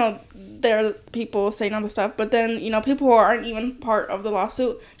 They're, you know, they're people saying all the stuff. But then, you know, people who aren't even part of the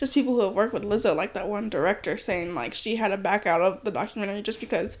lawsuit, just people who have worked with Lizzo, like that one director saying, like, she had to back out of the documentary just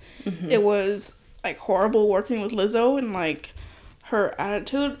because it was, like, horrible working with Lizzo and, like, her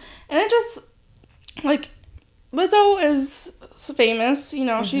attitude. And it just, like, Lizzo is famous, you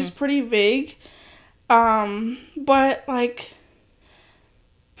know, she's pretty big. But, like,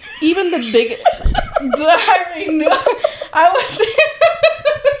 even the big... I already knew. I was...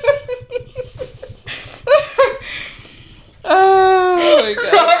 Oh, my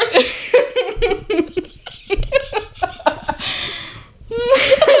God.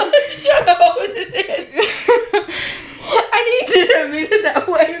 Shut up with it. I didn't mean it that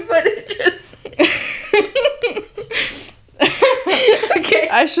way, but it just... Okay.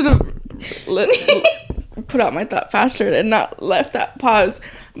 I should have... put out my thought faster and not left that pause.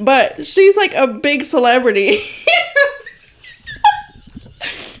 But she's like a big celebrity.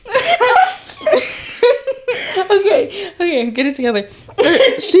 Okay, get it together.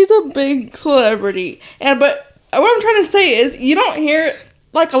 She's a big celebrity. But what I'm trying to say is you don't hear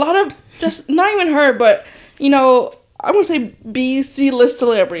like a lot of, just not even her, but, you know, I'm going to say B, C-list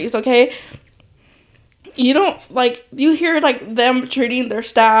celebrities, okay? you don't, like, you hear, like, them treating their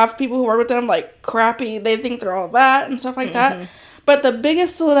staff, people who work with them, like, crappy. They think they're all that and stuff like that. But the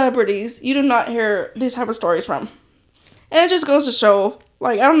biggest celebrities, you do not hear these type of stories from. And it just goes to show,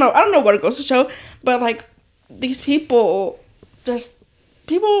 like, I don't know what it goes to show, but, like, these people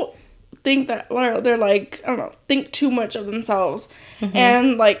think that they're, like, I don't know, think too much of themselves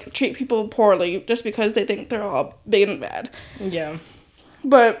and, like, treat people poorly just because they think they're all big and bad. Yeah.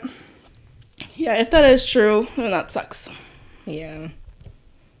 But, yeah, if that is true, then that sucks. Yeah.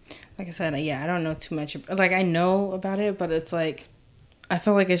 Like I said, yeah, I don't know too much. Like, I know about it, but it's, like, I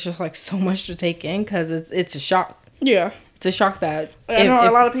feel like it's just, like, so much to take in because it's a shock. Yeah. It's a shock that... I know a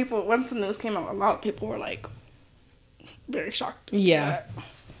lot of people, once the news came out, a lot of people were, like, very shocked. Yeah.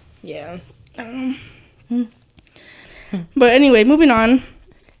 Yeah. But anyway, moving on.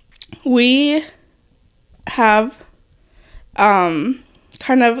 We have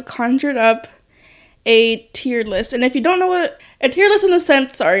kind of conjured up a tier list. And if you don't know what a tier list in the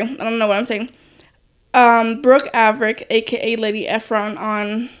sense, sorry, I don't know what I'm saying. Brooke Averick, aka Lady Efron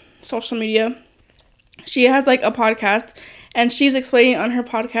on social media, she has like a podcast and she's explaining on her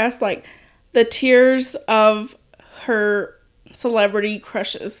podcast like the tiers of her celebrity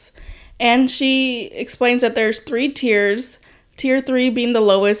crushes. And she explains that there's 3 tiers. Tier 3 being the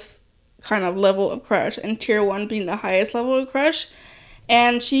lowest kind of level of crush and tier 1 being the highest level of crush.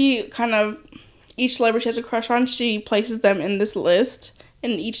 And she kind of, each celebrity she has a crush on, she places them in this list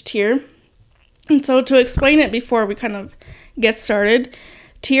in each tier. And so to explain it before we kind of get started,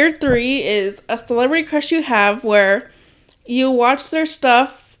 tier 3 is a celebrity crush you have where you watch their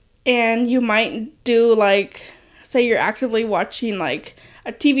stuff and you might do like, say you're actively watching like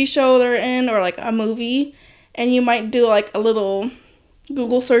a TV show they're in or like a movie, and you might do like a little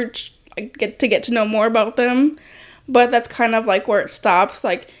Google search like, get to know more about them, but that's kind of like where it stops.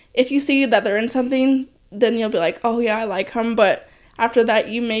 Like if you see that they're in something, then you'll be like, oh yeah, I like them, but after that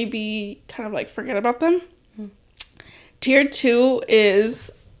you maybe kind of like forget about them. Tier 2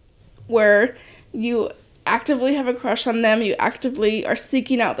 is where you actively have a crush on them, you actively are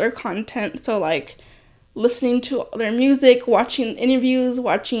seeking out their content, so like listening to their music, watching interviews,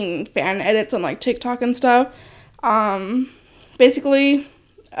 watching fan edits on like TikTok and stuff. Basically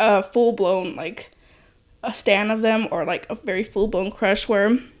a full-blown like a stan of them, or like a very full-blown crush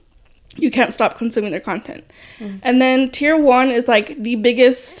where you can't stop consuming their content. And then tier 1 is like the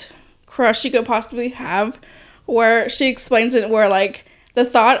biggest crush you could possibly have, where she explains it where like the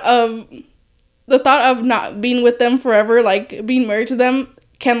thought of not being with them forever, like being married to them,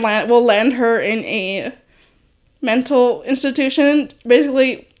 will land her in a mental institution,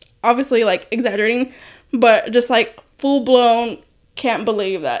 basically, obviously like exaggerating, but just like full-blown can't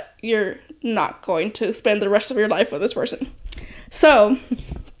believe that you're not going to spend the rest of your life with this person. So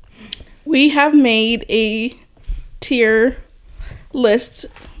we have made a tier list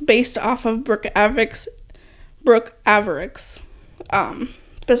based off of Brooke Averick's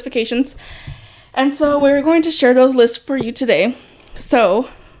specifications, and so we're going to share those lists for you today. So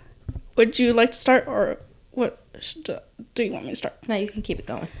would you like to start, or what do you want me to start? No, you can keep it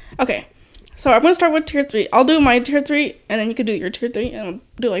going. Okay, so I'm going to start with tier 3. I'll do my tier 3, and then you can do your tier 3, and we'll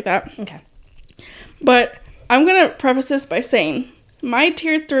do it like that. Okay. But I'm going to preface this by saying my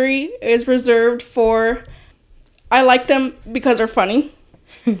tier 3 is reserved for, I like them because they're funny.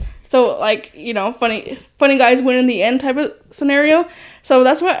 So, like, you know, funny guys win in the end type of scenario. So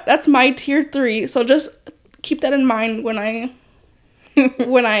that's my tier 3. So just keep that in mind when I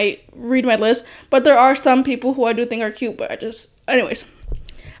read my list. But there are some people who I do think are cute, but anyways.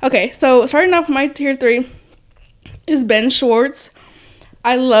 Okay, so starting off with my tier 3 is Ben Schwartz.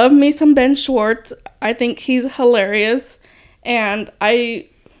 I love me some Ben Schwartz. I think he's hilarious. And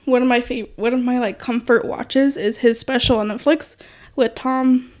one of my like comfort watches is his special on Netflix with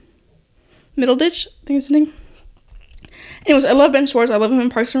Tom Middleditch, I think is his name. Anyways, I love Ben Schwartz. I love him in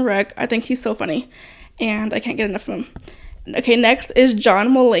Parks and Rec. I think he's so funny, and I can't get enough of him. Okay, next is John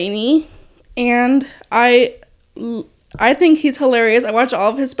Mulaney, and I think he's hilarious. I watch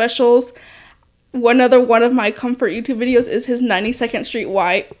all of his specials. One of my comfort YouTube videos is his 92nd Street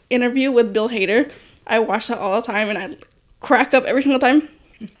Y interview with Bill Hader. I watch that all the time, and I crack up every single time.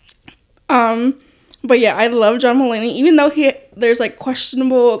 But yeah, I love John Mulaney. Even though there's like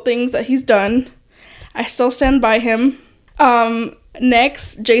questionable things that he's done, I still stand by him.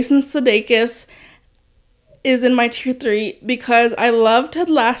 Next, Jason Sudeikis is in my tier 3 because I love Ted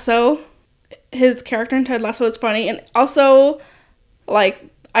Lasso. His character in Ted Lasso is funny, and also like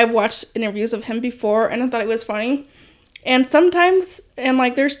I've watched interviews of him before and I thought it was funny. And sometimes, and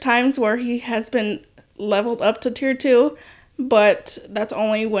like there's times where he has been leveled up to tier 2, but that's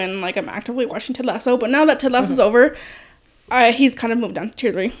only when like I'm actively watching Ted Lasso. But now that Ted Lasso is over, he's kind of moved down to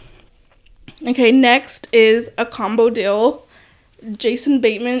tier 3. Okay, next is a combo deal. Jason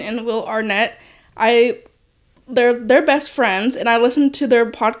Bateman and Will Arnett. They're best friends, and I listen to their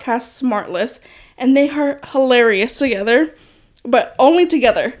podcast Smartless, and they are hilarious together, but only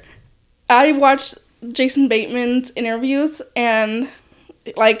together. I watched Jason Bateman's interviews, and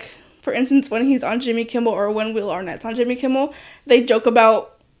like, for instance, when he's on Jimmy Kimmel or when Will Arnett's on Jimmy Kimmel, they joke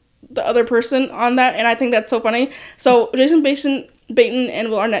about the other person on that, and I think that's so funny. So Jason Bateman and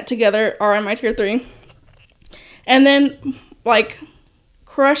Will Arnett together are in my tier 3. And then, like,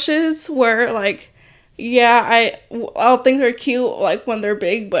 crushes where, like, yeah, I'll think they're cute, like, when they're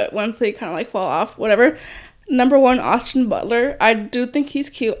big, but once they kind of, like, fall off, whatever. Number 1, Austin Butler. I do think he's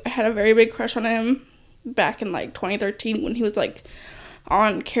cute. I had a very big crush on him back in, like, 2013 when he was, like,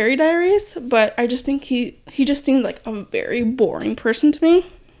 on Carrie Diaries, but I just think he just seems like a very boring person to me.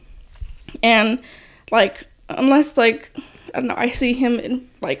 And, like, unless, like, I don't know, I see him in,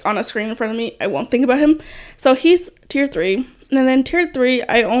 like, on a screen in front of me, I won't think about him. So he's tier 3. And then tier 3,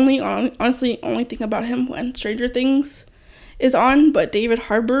 I honestly only think about him when Stranger Things is on, but David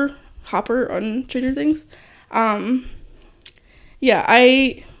Hopper on Stranger Things. Yeah,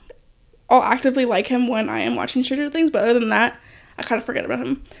 I'll actively like him when I am watching Stranger Things, but other than that, I kind of forget about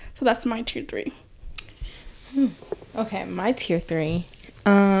him. So that's my tier 3. Okay, my tier 3.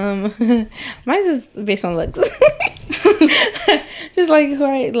 Mine's just based on looks. Just like who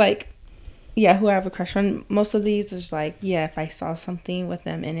I like. Yeah, who I have a crush on. Most of these is like, yeah, if I saw something with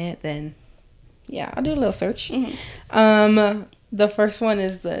them in it, then yeah, I'll do a little search. The first one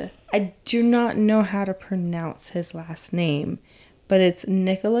is I do not know how to pronounce his last name, but it's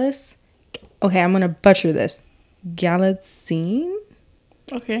Nicholas. Okay, I'm gonna butcher this. Galitzine.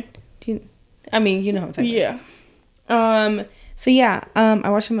 Okay. You know what I'm talking about. Yeah. So yeah, I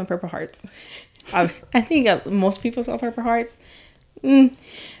watched him on Purple Hearts. I think most people saw Purple Hearts.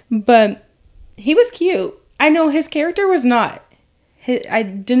 But he was cute. I know his character was not. I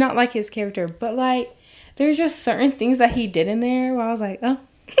did not like his character, but like, there's just certain things that he did in there where I was like, oh,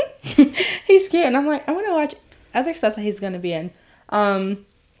 he's cute. And I'm like, I want to watch other stuff that he's going to be in. I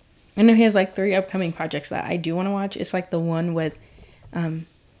know he has like 3 upcoming projects that I do want to watch. It's like the one with Anne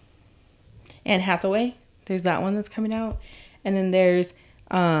Hathaway. There's that one that's coming out. And then there's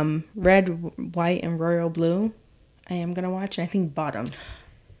Red, White, and Royal Blue. I am going to watch. And I think Bottoms.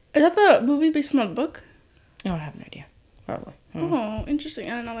 Is that the movie based on a book? Oh, I have no idea. Probably. Oh, interesting.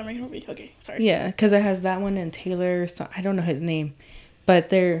 I didn't know they're making a movie. Okay, sorry. Yeah, because it has that one and Taylor. So I don't know his name.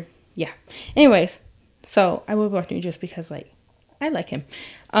 But yeah. Anyways, so I will watch it just because, like, I like him.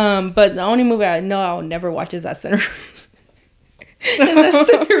 But the only movie I know I'll never watch is that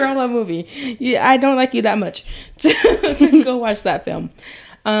Cinderella movie. Yeah, I don't like you that much to go watch that film.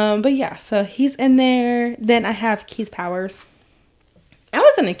 But yeah, so he's in there. Then I have Keith Powers. I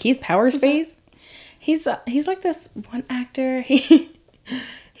was in a Keith Powers phase. He's like this one actor. He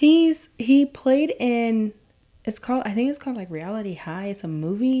played in I think it's called like Reality High. It's a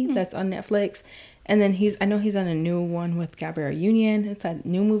movie that's on Netflix. And then I know he's on a new one with Gabrielle Union. It's a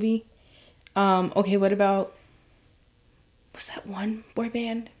new movie. Okay, what about what's that one boy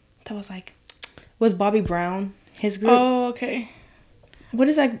band that was like with Bobby Brown, his group? Oh, okay. What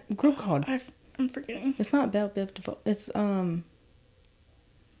is that group called? I'm forgetting. It's not Belle Biv DeVoe. It's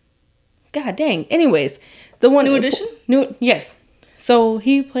God dang. Anyways, the one New Edition? Yes. So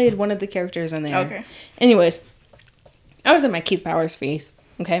he played one of the characters in there. Okay. Anyways, I was in my Keith Powers phase,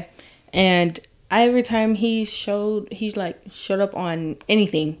 okay? And every time he showed up on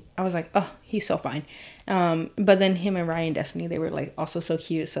anything, I was like, oh, he's so fine. But then him and Ryan Destiny, they were like also so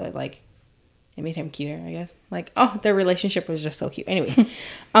cute, so it made him cuter, I guess. Like, oh, their relationship was just so cute. Anyway,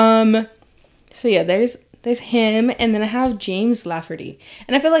 so yeah, there's him, and then I have James Lafferty,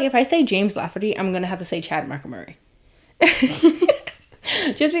 and I feel like if I say James Lafferty, I'm gonna have to say Chad Montgomery.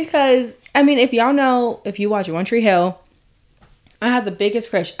 Just because, I mean, if y'all know, if you watch One Tree Hill, I had the biggest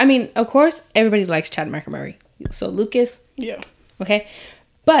crush. I mean, of course, everybody likes Chad Montgomery. So Lucas. Yeah. Okay.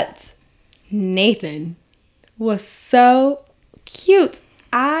 But Nathan was so cute.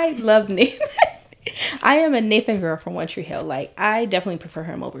 I love Nathan. I am a Nathan girl from One Tree Hill. Like, I definitely prefer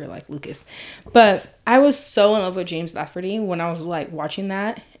him over like Lucas. But I was so in love with James Lafferty when I was like watching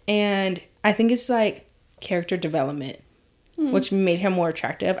that. And I think it's like character development, which made him more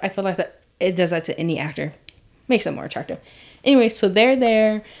attractive. I feel like that it does that to any actor. Makes them more attractive. Anyway, so they're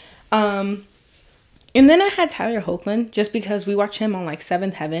there. And then I had Tyler Hoechlin just because we watched him on like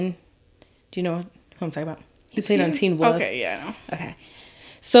Seventh Heaven. Do you know who I'm talking about? He played on Teen Wolf. Okay, yeah, I know. Okay.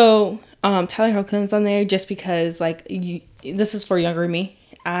 So Tyler Hoechling's on there just because, like, this is for younger me.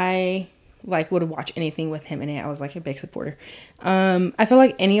 I like would watch anything with him in it. I was like a big supporter. I feel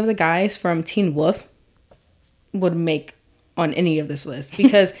like any of the guys from Teen Wolf would make on any of this list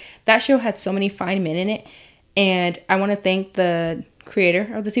because that show had so many fine men in it. And I want to thank the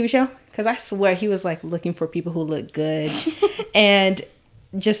creator of the TV show because I swear he was like looking for people who look good. And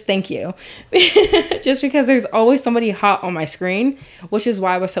just thank you. Just because there's always somebody hot on my screen, which is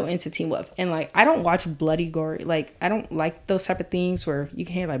why I was so into Teen Wolf. And like, I don't watch bloody gore. Like, I don't like those type of things where you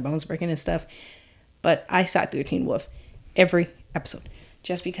can hear like bones breaking and stuff. But I sat through Teen Wolf every episode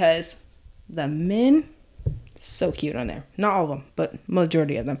just because the men, so cute on there. Not all of them, but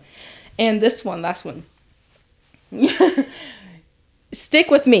majority of them. And this one, last one. Stick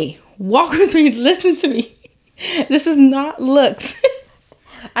with me. Walk with me. Listen to me. This is not looks.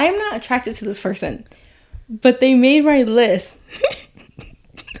 I am not attracted to this person, but they made my list.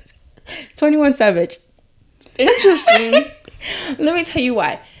 21 Savage. Interesting. Let me tell you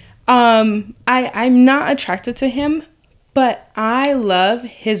why. I'm not attracted to him, but I love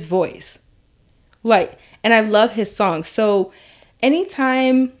his voice. Like, and I love his songs. So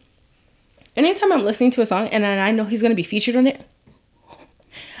anytime I'm listening to a song and I know he's going to be featured on it,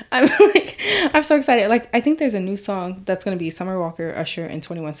 I'm so excited. Like, I think there's a new song that's going to be Summer Walker, Usher, and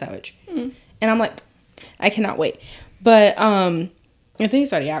 21 Savage. And I'm like, I cannot wait. But I think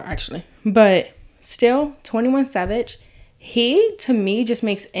it's already out, actually. But still, 21 Savage, he, to me, just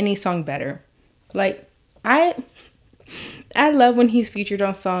makes any song better. Like, I love when he's featured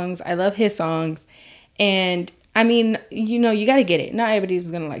on songs. I love his songs. And, I mean, you know, you got to get it. Not everybody's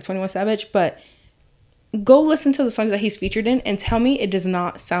going to like 21 Savage, but go listen to the songs that he's featured in and tell me it does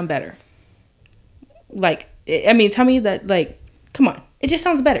not sound better. Like, I mean, tell me that, like, come on. It just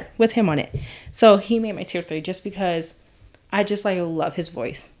sounds better with him on it. So he made my tier 3 just because I just, like, love his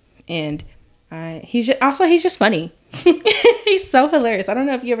voice. And he's just funny. He's so hilarious. I don't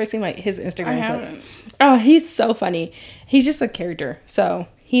know if you ever seen, like, his Instagram clips. Oh, he's so funny. He's just a character. So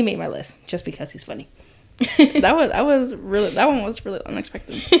he made my list just because he's funny. That one was really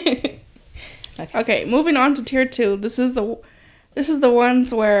unexpected. Okay, moving on to tier 2. This is the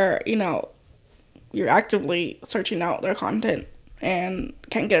ones where, you know, you're actively searching out their content and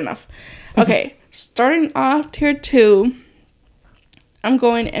can't get enough. Okay, starting off tier 2, I'm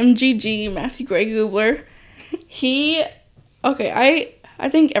going MGG, Matthew Gray Gubler. I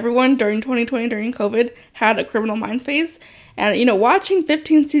think everyone during 2020, during COVID, had a Criminal Minds phase. And, you know, watching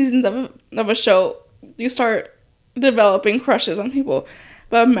 15 seasons of a show, you start developing crushes on people.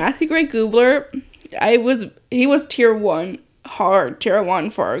 But Matthew Gray Gubler, he was tier 1 for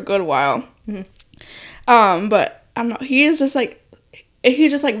a good while. But I don't know, he's just like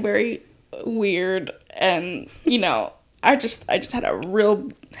very weird, and you know, I just had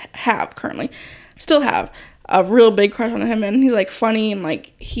currently still have a real big crush on him, and he's like funny, and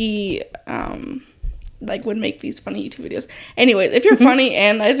like he like would make these funny YouTube videos. Anyways, if you're funny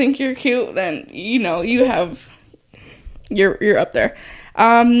and I think you're cute, then you know you're up there.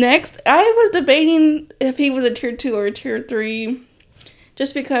 Next, I was debating if he was a tier 2 or a tier 3,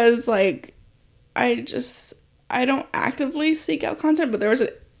 just because, like, I don't actively seek out content, but there was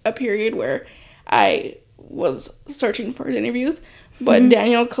a period where I was searching for his interviews. But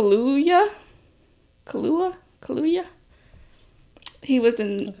Daniel Kaluuya, he was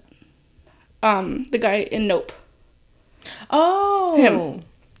in, the guy in Nope. Oh. Him.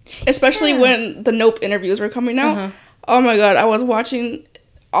 Especially when the Nope interviews were coming out. Oh my god, I was watching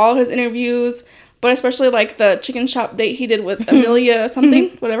all his interviews, but especially like the chicken shop date he did with Amelia something,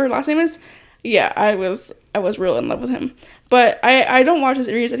 whatever her last name is. Yeah, I was real in love with him. But I don't watch his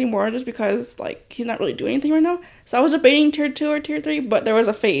interviews anymore just because like he's not really doing anything right now. So I was debating tier 2 or tier 3, but there was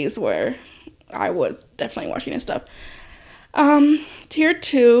a phase where I was definitely watching his stuff. Tier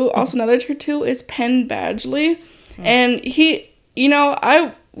 2, also another tier 2 is Penn Badgley. And he, you know,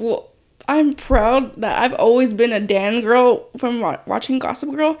 I'm proud that I've always been a Dan girl from watching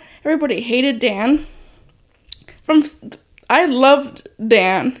Gossip Girl. Everybody hated Dan. I loved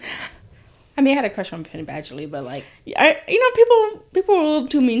Dan. I mean, I had a crush on Penn Badgley, but like, people were a little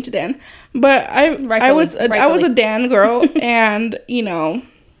too mean to Dan. But I was a Dan girl, and you know,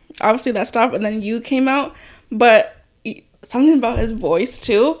 obviously that stopped, and then you came out. But something about his voice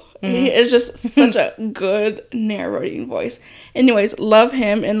too. He is just such a good narrating voice. Anyways, love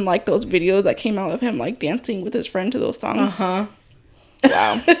him, and like those videos that came out of him like dancing with his friend to those songs. Wow.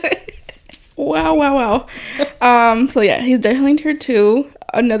 So yeah, he's definitely tier 2.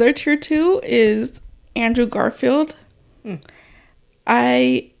 Another tier 2 is Andrew Garfield.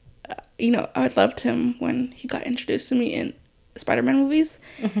 I loved him when he got introduced to me in Spider-Man movies.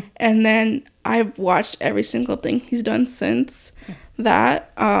 And then I've watched every single thing he's done since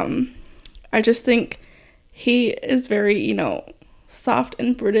that. I just think he is very, you know, soft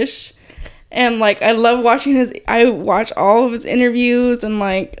and British. And, like, I love watching I watch all of his interviews, and,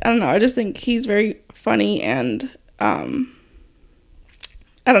 like, I don't know, I just think he's very funny, and, I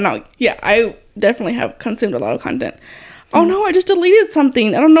don't know. Yeah, I definitely have consumed a lot of content. Oh, no, I just deleted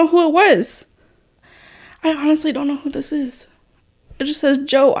something. I don't know who it was. I honestly don't know who this is. It just says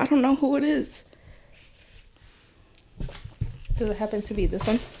Joe. I don't know who it is. Does it happen to be this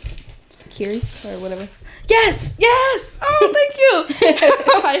one? Kiri or whatever? Yes! Oh, thank you!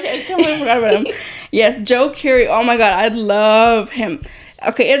 I completely forgot about him. Yes, Joe Keery. Oh my god, I love him.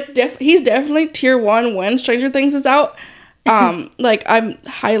 Okay, he's definitely tier 1 when Stranger Things is out. Like, I'm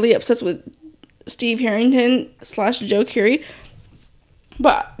highly obsessed with Steve Harrington / Joe Keery.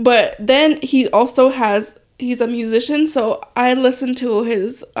 But then he also he's a musician, so I listened to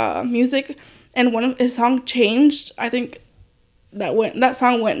his music, and one of his songs changed. I think that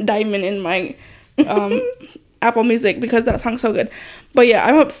song went diamond in my Apple Music because that song's so good. But yeah,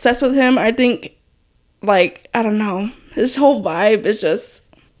 I'm obsessed with him. I think, like, I don't know, his whole vibe is just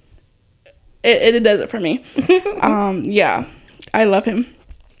it does it for me. Yeah, I love him.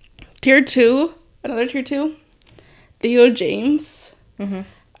 Another tier 2, Theo James.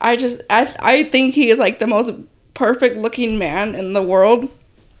 I think he is, like, the most perfect looking man in the world,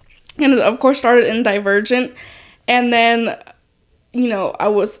 and of course started in Divergent, and then, you know,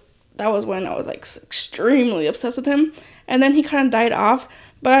 that was when I was, like, extremely obsessed with him, and then he kind of died off,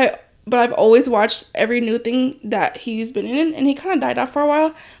 but I've always watched every new thing that he's been in, and he kind of died off for a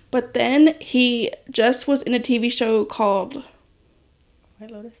while, but then he just was in a TV show called White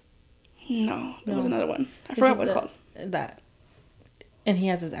Lotus? No, there was another one. I forgot what it's called. That. And he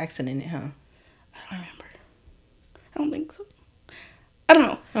has his accent in it, huh? I don't remember. I don't think so. I don't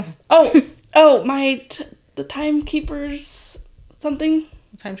know. Okay. The Timekeeper's something.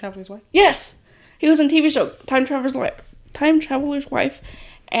 Time Traveler's Wife? Yes! He was in TV show Time Traveler's Wife,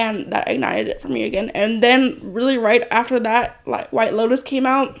 and that ignited it for me again. And then really right after that, like, White Lotus came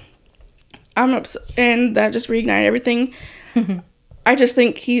out. And that just reignited everything. I just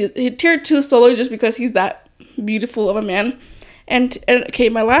think he tier 2 solely just because he's that beautiful of a man. And okay,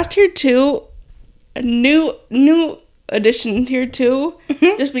 my last tier 2, a new addition tier 2,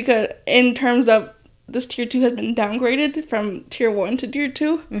 just because in terms of this tier 2 has been downgraded from tier 1 to tier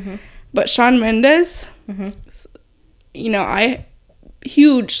 2. But Shawn Mendes, you know, I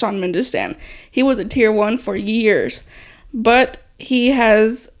huge Shawn Mendes stan. He was a tier 1 for years, but he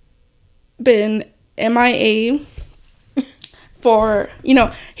has been MIA for, you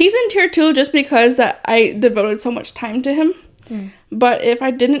know, he's in tier 2 just because that I devoted so much time to him. But if I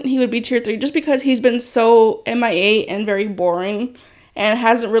didn't, he would be tier 3 just because he's been so MIA and very boring and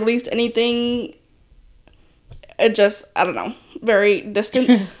hasn't released anything. It just, I don't know, very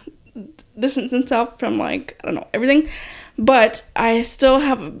distance himself from, like, I don't know, everything. But I still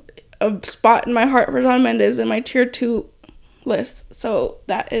have a spot in my heart for Shawn Mendes in my tier 2 list. So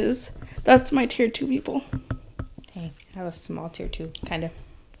that's my tier 2 people. Dang, I have a small tier 2, kind of.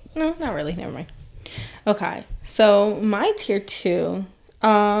 No, not really. Never mind. Okay, so my tier 2,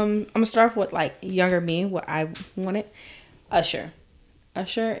 I'm gonna start off with, like, younger me, what I wanted. Usher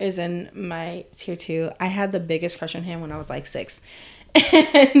is in my tier 2. I had the biggest crush on him when I was, like, 6,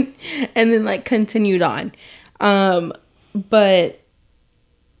 and then, like, continued on. But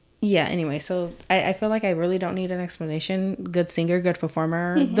yeah, anyway, so I feel like I really don't need an explanation. Good singer, good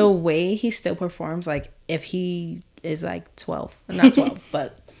performer. The way he still performs, like, if he is, like, 12, not 12,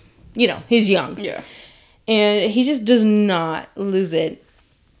 but, you know, he's young. Yeah. And he just does not lose it.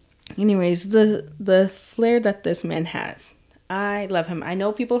 Anyways, the flair that this man has, I love him. I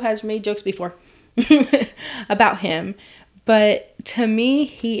know people has made jokes before about him, but to me,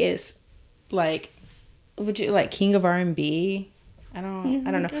 he is, like, would you, like, king of R&B? I don't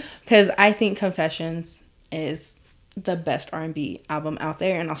know, because I think Confessions is the best R&B album out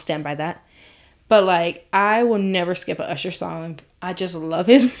there, and I'll stand by that. But, like, I will never skip an Usher song. I just love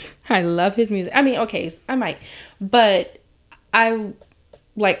I love his music. I mean, okay, I might, but I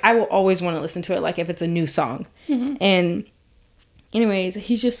will always want to listen to it, like, if it's a new song. And anyways,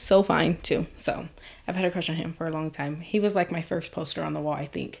 he's just so fine too. So I've had a crush on him for a long time. He was, like, my first poster on the wall, I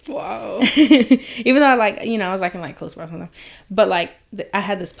think. Wow. Even though I, like, you know, I was liking, like, Close Bars and stuff. But, like, I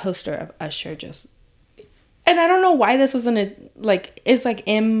had this poster of Usher just, and I don't know why this was in a, like, it's like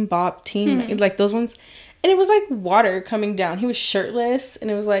M-Bop Teen, like those ones. And it was, like, water coming down. He was shirtless,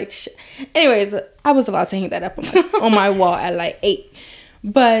 and it was like, anyways, I was allowed to hang that up on my wall at, like, 8.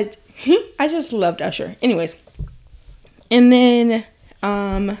 But I just loved Usher. Anyways, And then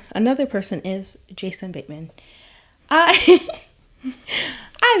another person is Jason Bateman. I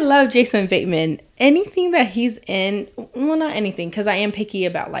I love Jason Bateman. Anything that he's in, well, not anything, because I am picky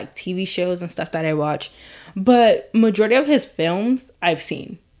about like TV shows and stuff that I watch, but majority of his films I've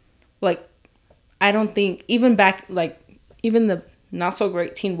seen. Like, I don't think even the not so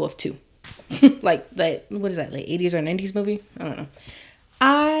great Teen Wolf 2, like what is that, like 80s or 90s movie? I don't know.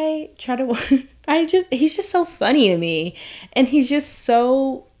 I try to he's just so funny to me, and he's just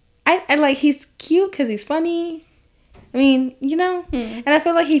so I like, he's cute because he's funny. I mean, and I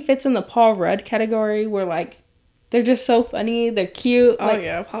feel like he fits in the Paul Rudd category where, like, they're just so funny, they're cute. Oh, like,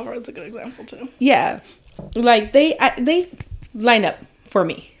 yeah, Paul Rudd's a good example, too. Yeah. Like, they line up for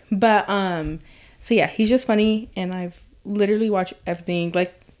me. But, so yeah, he's just funny, and I've literally watched everything.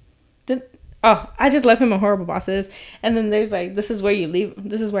 Like, I just left him in Horrible Bosses. And then there's, like, this is where I leave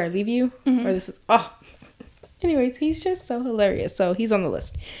you. Mm-hmm. Or anyways, he's just so hilarious. So he's on the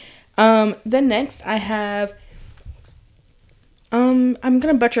list. Then next I have, I'm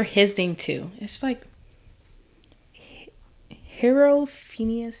gonna butcher his name too. It's like Hero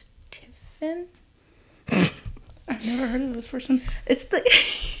Phineas Tiffin. I've never heard of this person. It's the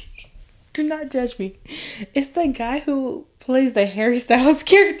do not judge me. It's the guy who plays the Harry Styles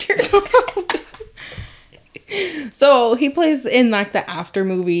character. So he plays in like the After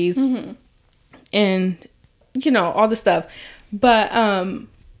movies, mm-hmm. and all the stuff. But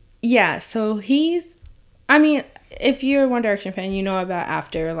yeah, so he's, I mean, if you're a One Direction fan, you know about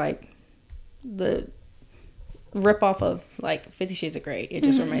After, like the ripoff of like 50 Shades of Grey. It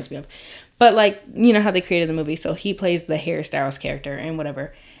just mm-hmm. reminds me of. But like, how they created the movie. So he plays the Harry Styles character and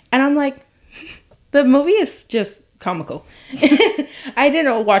whatever. And I'm like, the movie is just comical. I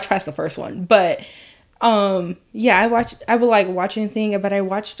didn't watch past the first one, but yeah, I would like watch anything, but I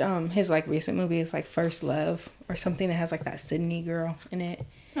watched his like recent movies, like First Love or something that has like that Sydney girl in it.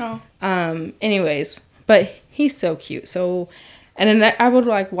 Oh. Anyways, but he's so cute. So, and then I would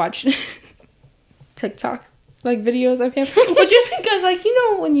like watch TikTok like videos of him, well, just because like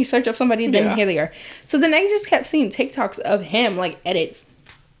when you search up somebody, then here they are. So then I just kept seeing TikToks of him like edits.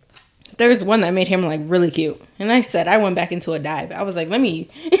 There was one that made him like really cute, and I went back into a dive. I was like, let me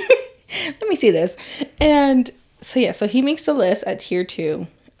see this. And so yeah, so he makes the list at tier 2.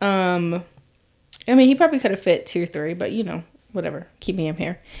 I mean, he probably could have fit tier 3, but whatever, keeping him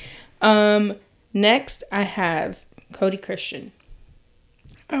here. Next I have Cody Christian.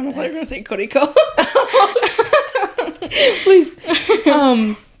 I almost thought you were gonna say Cody Co. Please.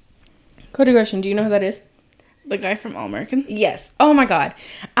 Cody Christian, do you know who that is? The guy from All American? Yes. Oh my god.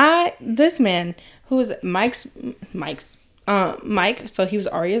 This man who is Mike, so he was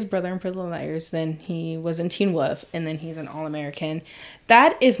Arya's brother in Pretty Little Liars, then he was in Teen Wolf, and then he's an All American.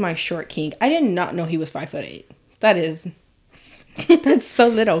 That is my short king. I did not know he was 5'8". That's so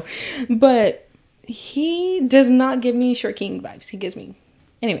little. But he does not give me short king vibes. He gives me,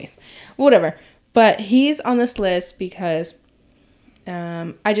 anyways, whatever. But he's on this list because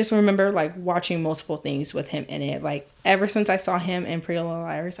I just remember like watching multiple things with him in it. Like ever since I saw him in Pretty Little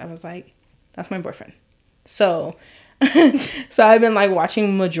Liars, I was like, that's my boyfriend. So I've been like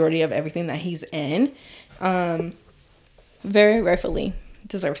watching majority of everything that he's in. Very rightfully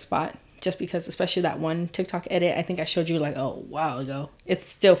deserves spot, just because, especially that one TikTok edit I think I showed you like a while ago. It's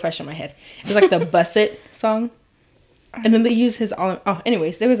still fresh in my head. It was like the Bust It song, and then they use his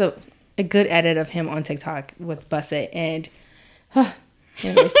anyways, there was a good edit of him on TikTok with Bust It, and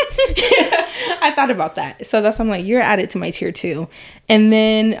anyways, I thought about that. So that's, I'm like, you're added to my tier 2. And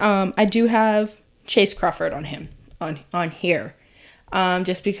then I do have Chase Crawford on him on here,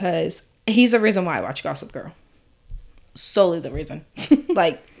 just because he's the reason why I watch Gossip Girl. Solely the reason.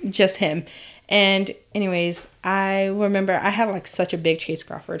 Like just him. And anyways, I remember I had like such a big Chase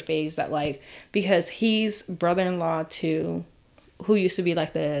Crawford phase that like, because he's brother-in-law to who used to be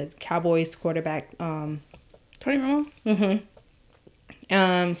like the Cowboys quarterback, Tony Romo. Mm-hmm.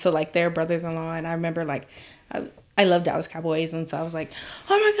 So like they're brothers-in-law, and I remember like I love Dallas Cowboys, and so I was like,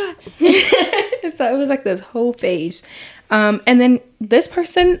 oh my god. So it was like this whole phase. And then this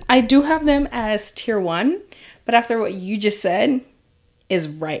person, I do have them as tier 1, but after what you just said is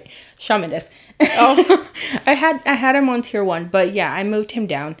right. Shawn Mendes. Oh, I had him on tier 1, but yeah, I moved him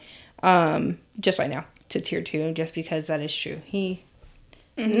down just right now to tier 2, just because that is true.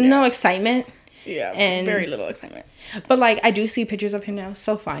 No excitement. Yeah, and very little excitement. But like I do see pictures of him now,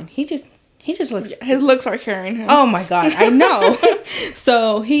 so fine. He just looks. Yeah, his looks are carrying him. Oh my god, I know.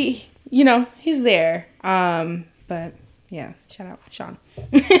 So he, he's there. But yeah, shout out Sean.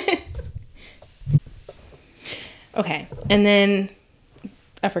 Okay, and then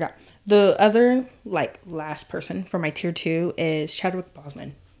I forgot. The other, like, last person for my tier 2 is Chadwick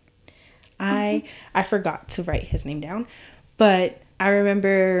Boseman. I forgot to write his name down, but I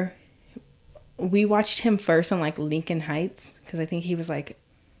remember we watched him first on, like, Lincoln Heights, because I think he was, like,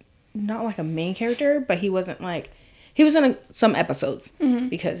 not, like, a main character, but he wasn't, like, he was in some episodes,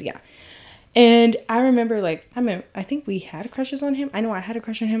 because, yeah. And I remember, like, I think we had crushes on him. I know I had a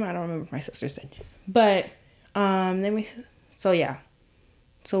crush on him. I don't remember if my sisters did. But,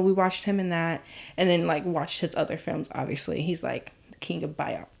 so we watched him in that, and then, like, watched his other films, obviously. He's, like, the king of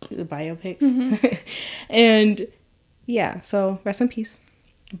biopics. And, yeah, so rest in peace.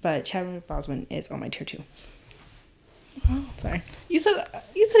 But Chadwick Boseman is on my tier 2. Wow. Sorry. You said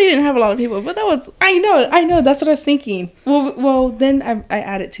you didn't have a lot of people, but that was... I know. That's what I was thinking. Well, then I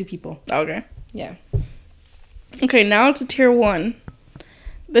added 2 people. Okay. Yeah. Okay, now it's a tier 1.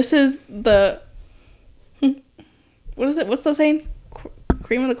 This is the... What is it? What's the saying?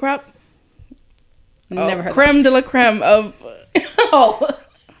 Cream of the crop? Never heard creme de la creme of...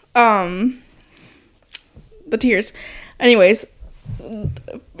 the tiers. Anyways,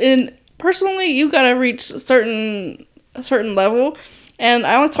 personally, you gotta reach a certain level, and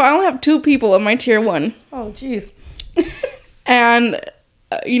I only have 2 people in my tier 1. Oh, jeez. And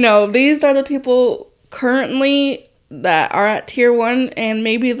these are the people currently that are at tier 1, and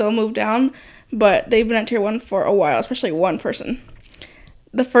maybe they'll move down, but they've been at tier 1 for a while, especially one person.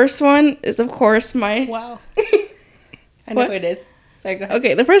 The first one is, of course, my... Wow. I know who it is. Sorry, go ahead.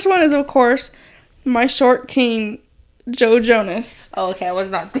 Okay, the first one is, of course, my short king, Joe Jonas. Oh, okay, I was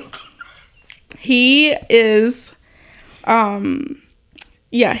not thinking. He is,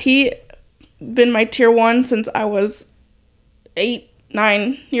 he been my tier 1 since I was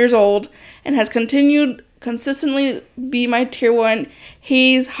 8-9 years old, and has continued consistently be my tier 1.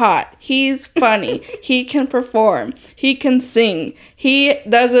 He's hot. He's funny. He can perform. He can sing. He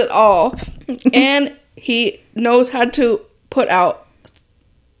does it all. And he knows how to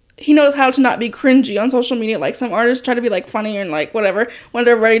he knows how to not be cringy on social media. Like, some artists try to be, like, funny and, like, whatever when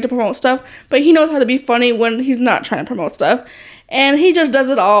they're ready to promote stuff. But he knows how to be funny when he's not trying to promote stuff. And he just does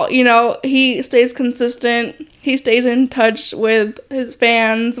it all. He stays consistent. He stays in touch with his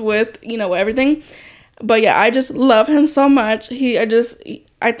fans, with, everything. But, yeah, I just love him so much.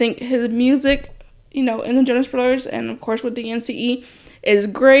 I think his music, in the Jonas Brothers and, of course, with the NCE is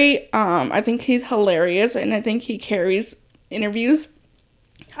great. I think he's hilarious, and I think he carries interviews.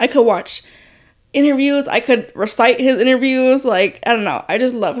 I could watch interviews. I could recite his interviews. Like, I don't know. I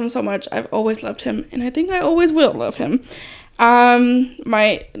just love him so much. I've always loved him, and I think I always will love him.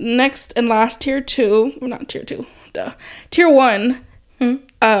 My next and last tier 2, well, not tier 2, tier 1,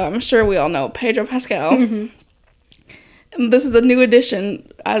 I'm sure we all know Pedro Pascal. And this is a new addition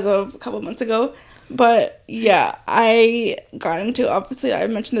as of a couple months ago. But, yeah, I got into, obviously, I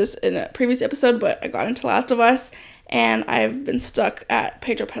mentioned this in a previous episode, but I got into Last of Us. And I've been stuck at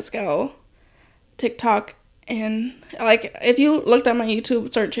Pedro Pascal TikTok. And, like, if you looked at my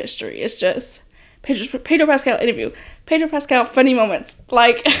YouTube search history, it's just Pedro Pascal interview. Pedro Pascal funny moments.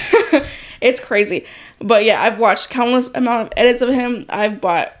 Like, it's crazy. But, yeah, I've watched countless amount of edits of him. I've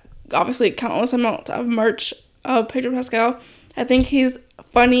bought, obviously, countless amounts of merch of Pedro Pascal. I think he's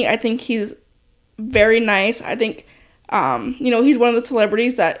funny. I think he's very nice. I think, he's one of the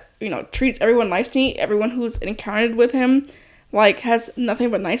celebrities that, treats everyone nicely. Everyone who's encountered with him, like, has nothing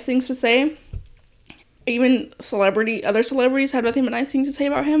but nice things to say. Even other celebrities have nothing but nice things to say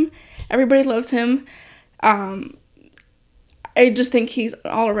about him. Everybody loves him. I just think he's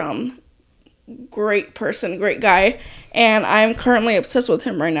an all-around great person, great guy. And I'm currently obsessed with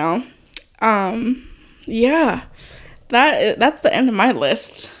him right now. Yeah. That's the end of my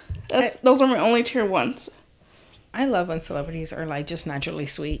list. Those are my only tier 1s. I love when celebrities are, like, just naturally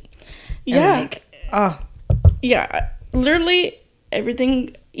sweet. Yeah. And, like, oh. Yeah. Literally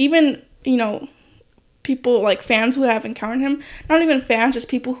everything, even, people, like, fans who have encountered him, not even fans, just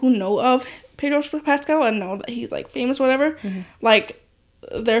people who know of Pedro Pascal and know that he's, like, famous, whatever, like,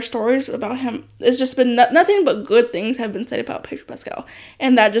 their stories about him, it's just been nothing but good things have been said about Pedro Pascal.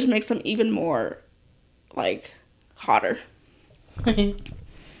 And that just makes him even more, like, hotter. But,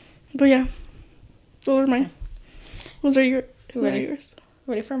 yeah. Those are mine. What are yours?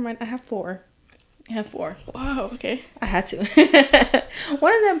 Ready for mine? I have 4. Wow, okay. I had to.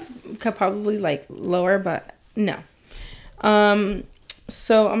 One of them could probably, like, lower, but no.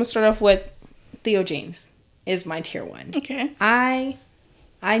 So I'm gonna start off with Theo James is my tier 1. Okay. I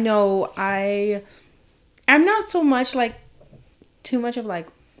know I'm not so much, like, too much of, like,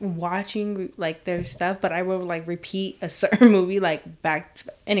 watching, like, their stuff, but I will, like, repeat a certain movie, like, back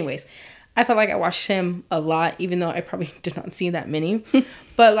to... Anyways, I felt like I watched him a lot, even though I probably did not see that many.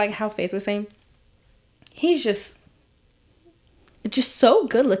 But like how Faith was saying, he's just so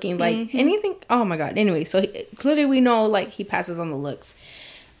good looking. Like anything. Oh my God. Anyway, so clearly we know like he passes on the looks.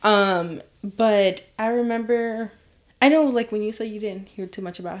 But I remember, I know like when you said you didn't hear too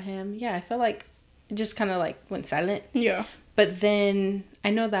much about him. Yeah, I felt like it just kind of like went silent. Yeah. But then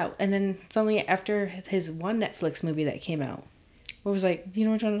I know that, and then suddenly after his one Netflix movie that came out, what was like, do you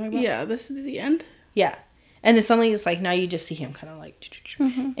know what I'm talking about? Yeah, this is the end. Yeah. And then suddenly it's like, now you just see him kind of like,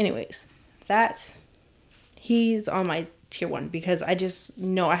 anyways, he's on my tier 1 because I just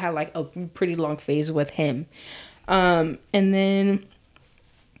know I had like a pretty long phase with him. And then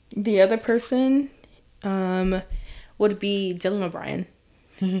the other person would be Dylan O'Brien.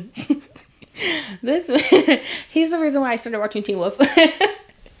 He's the reason why I started watching Teen Wolf.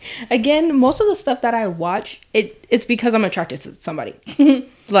 Again, most of the stuff that I watch, it's because I'm attracted to somebody.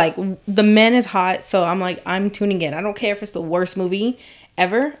 Like, the man is hot, so I'm like, I'm tuning in. I don't care if it's the worst movie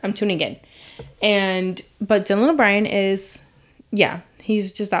ever, I'm tuning in. But Dylan O'Brien is, yeah,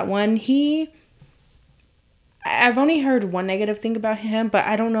 he's just that one. I've only heard one negative thing about him, but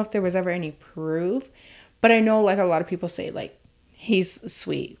I don't know if there was ever any proof. But I know, like, a lot of people say, like, he's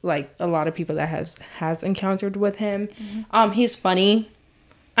sweet. Like, a lot of people that has encountered with him. He's funny.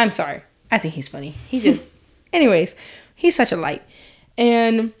 I'm sorry. I think he's funny. He just... Anyways, he's such a light.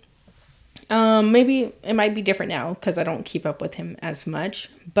 And maybe it might be different now because I don't keep up with him as much.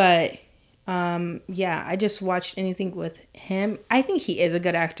 But, yeah, I just watched anything with him. I think he is a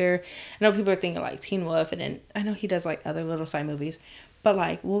good actor. I know people are thinking, like, Teen Wolf. And then I know he does, like, other little side movies. But,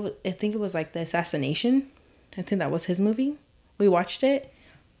 like, I think it was, like, The Assassination. I think that was his movie. We watched it.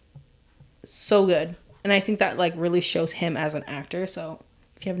 So good. And I think that, like, really shows him as an actor. So...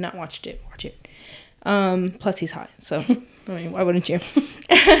 if you have not watched it, watch it. Plus he's hot, so I mean, why wouldn't you?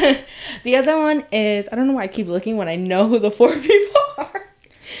 The other one is, I don't know why I keep looking when I know who the 4 people are.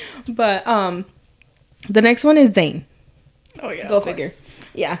 But the next one is Zayn. Oh yeah. Go figure.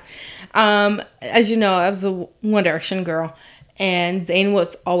 Yeah. As you know, I was a One Direction girl, and Zayn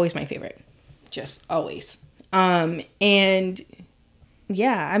was always my favorite. Just always. And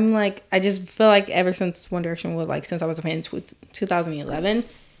yeah, I'm like, I just feel like ever since One Direction was like, since I was a fan in 2011,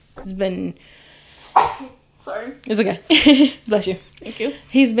 it's been... Sorry. It's okay. Bless you. Thank you.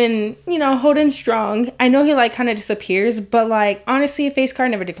 He's been, holding strong. I know he like kind of disappears, but like, honestly, a face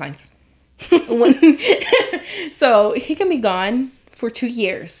card never declines. So he can be gone for 2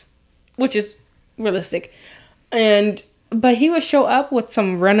 years, which is realistic. But he would show up with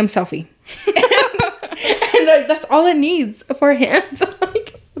some random selfie. And like, that's all it needs for him to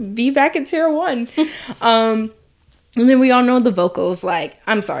like be back in tier 1. And then we all know the vocals. Like,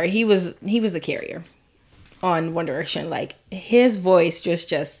 I'm sorry, he was the carrier on One Direction. Like, his voice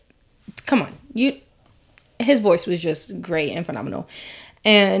just come on, his voice was just great and phenomenal.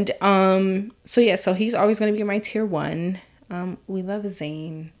 And so yeah, so he's always gonna be my tier 1. We love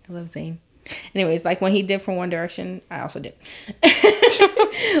Zayn. I love Zayn. Anyways, like when he did from One Direction, I also did.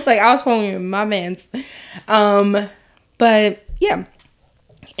 Like, I was following my mans. But yeah.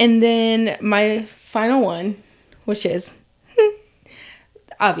 And then my final one, which is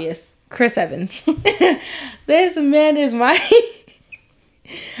obvious, Chris Evans. This man is my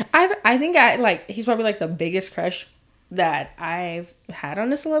I think he's probably like the biggest crush that I've had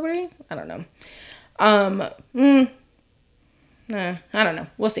on a celebrity. I don't know. I don't know.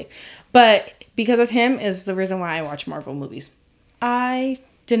 We'll see. But because of him is the reason why I watch Marvel movies. I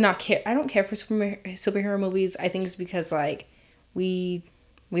did not care. I don't care for superhero movies. I think it's because like we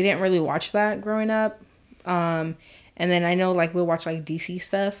didn't really watch that growing up. And then I know like we'll watch like DC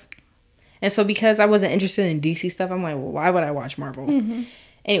stuff. And so because I wasn't interested in DC stuff, I'm like, well, why would I watch Marvel? Mm-hmm.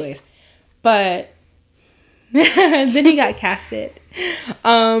 Anyways, but then he got casted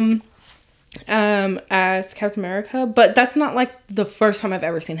as Captain America, but that's not like the first time I've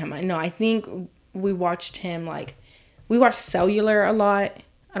ever seen him. No, I think we watched Cellular a lot.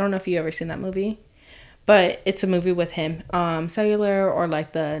 I don't know if you ever seen that movie, but it's a movie with him. Cellular, or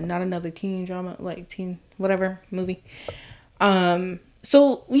like the Not Another Teen Drama, like teen whatever movie.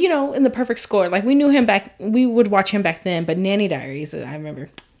 So in The Perfect Score, like we would watch him back then. But Nanny Diaries, I remember,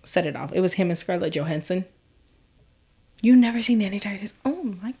 set it off. It was him and Scarlett Johansson. You never seen Nanny Diaries? Oh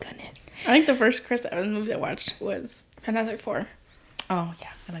my goodness! I think the first Chris Evans movie I watched was Fantastic Four. Oh yeah,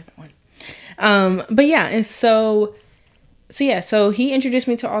 I like that one. But yeah, and so he introduced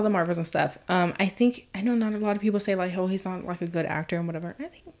me to all the Marvels and stuff. I know not a lot of people say like, oh, he's not like a good actor and whatever. I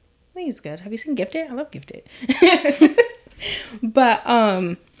think he's good. Have you seen Gifted? I love Gifted. But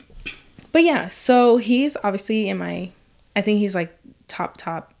yeah, so he's obviously I think he's like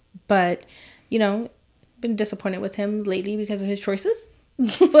top, but been disappointed with him lately because of his choices.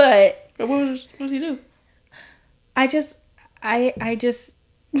 But what did he do? I just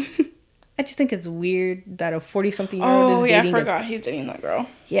think it's weird that a 40-something-year-old is dating. I forgot he's dating that girl.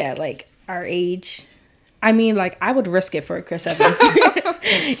 Yeah, like our age. I mean, like, I would risk it for Chris Evans.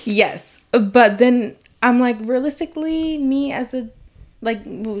 Yes. But then I'm like, realistically, me as a, like,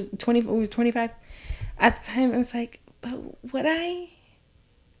 was 25 at the time, it's like, but would I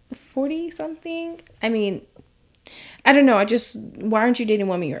 40 something? I mean, I don't know. Why aren't you dating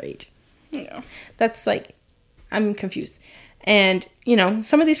women your age? Yeah. That's like, I'm confused. And, you know,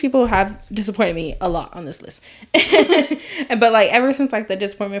 some of these people have disappointed me a lot on this list. But, like, ever since, like, the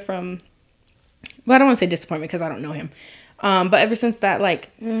disappointment from, well, I don't want to say disappointment because I don't know him. But ever since that,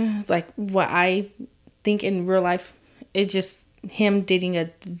 like what I think in real life, it just, him dating a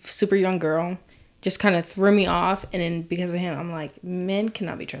super young girl just kind of threw me off. And then because of him, I'm like, men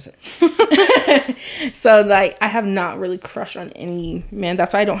cannot be trusted. So, like, I have not really crushed on any man.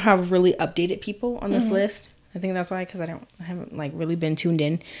 That's why I don't have really updated people on this list. I think that's why, because I haven't like really been tuned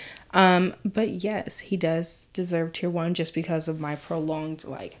in. But yes, he does deserve tier 1 just because of my prolonged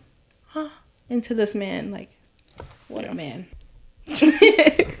like into this man. Like, what a man.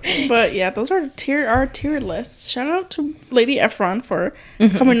 But yeah, those are our tier lists. Shout out to Lady Efron for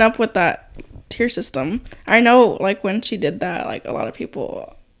coming up with that tier system. I know, like, when she did that, like, a lot of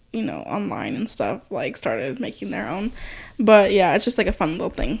people, you know, online and stuff, like, started making their own. But yeah, it's just like a fun little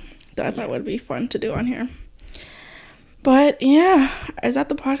thing that I thought would be fun to do on here. But yeah, is that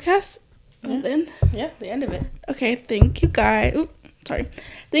the podcast? Yeah. The end? Yeah, the end of it. Okay, thank you guys.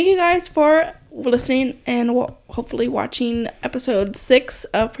 Thank you guys for listening and hopefully watching episode 6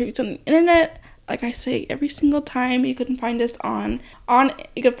 of Previews on the Internet. Like I say every single time, you can find us on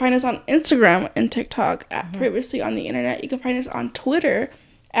Instagram and TikTok at Previously on the Internet. You can find us on Twitter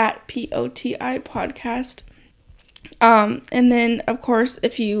at POTI Podcast. And then, of course,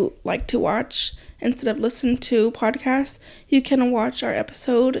 if you like to watch instead of listen to podcasts, you can watch our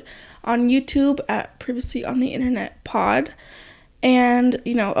episode on YouTube at Previously on the Internet Pod. And,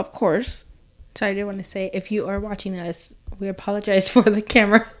 you know, of course, so I do want to say, if you are watching us, we apologize for the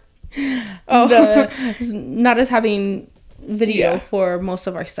camera. Not as having video for most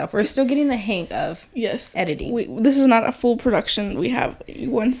of our stuff. We're still getting the hang of editing. This is not a full production. We have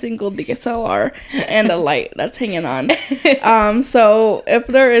one single DSLR and a light that's hanging on. So if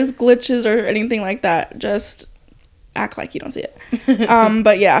there is glitches or anything like that, just act like you don't see it.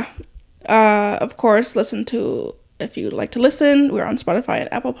 But yeah, of course, if you'd like to listen, we're on Spotify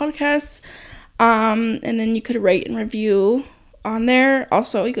and Apple Podcasts. And then you could rate and review on there.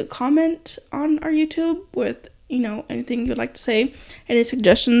 Also, you could comment on our YouTube with, you know, anything you'd like to say, any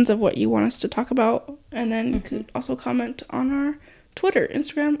suggestions of what you want us to talk about. And then you could also comment on our Twitter,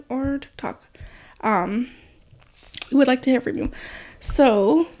 Instagram, or TikTok. We would like to hear from you.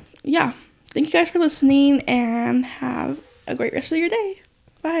 So, yeah. Thank you guys for listening and have a great rest of your day.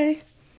 Bye.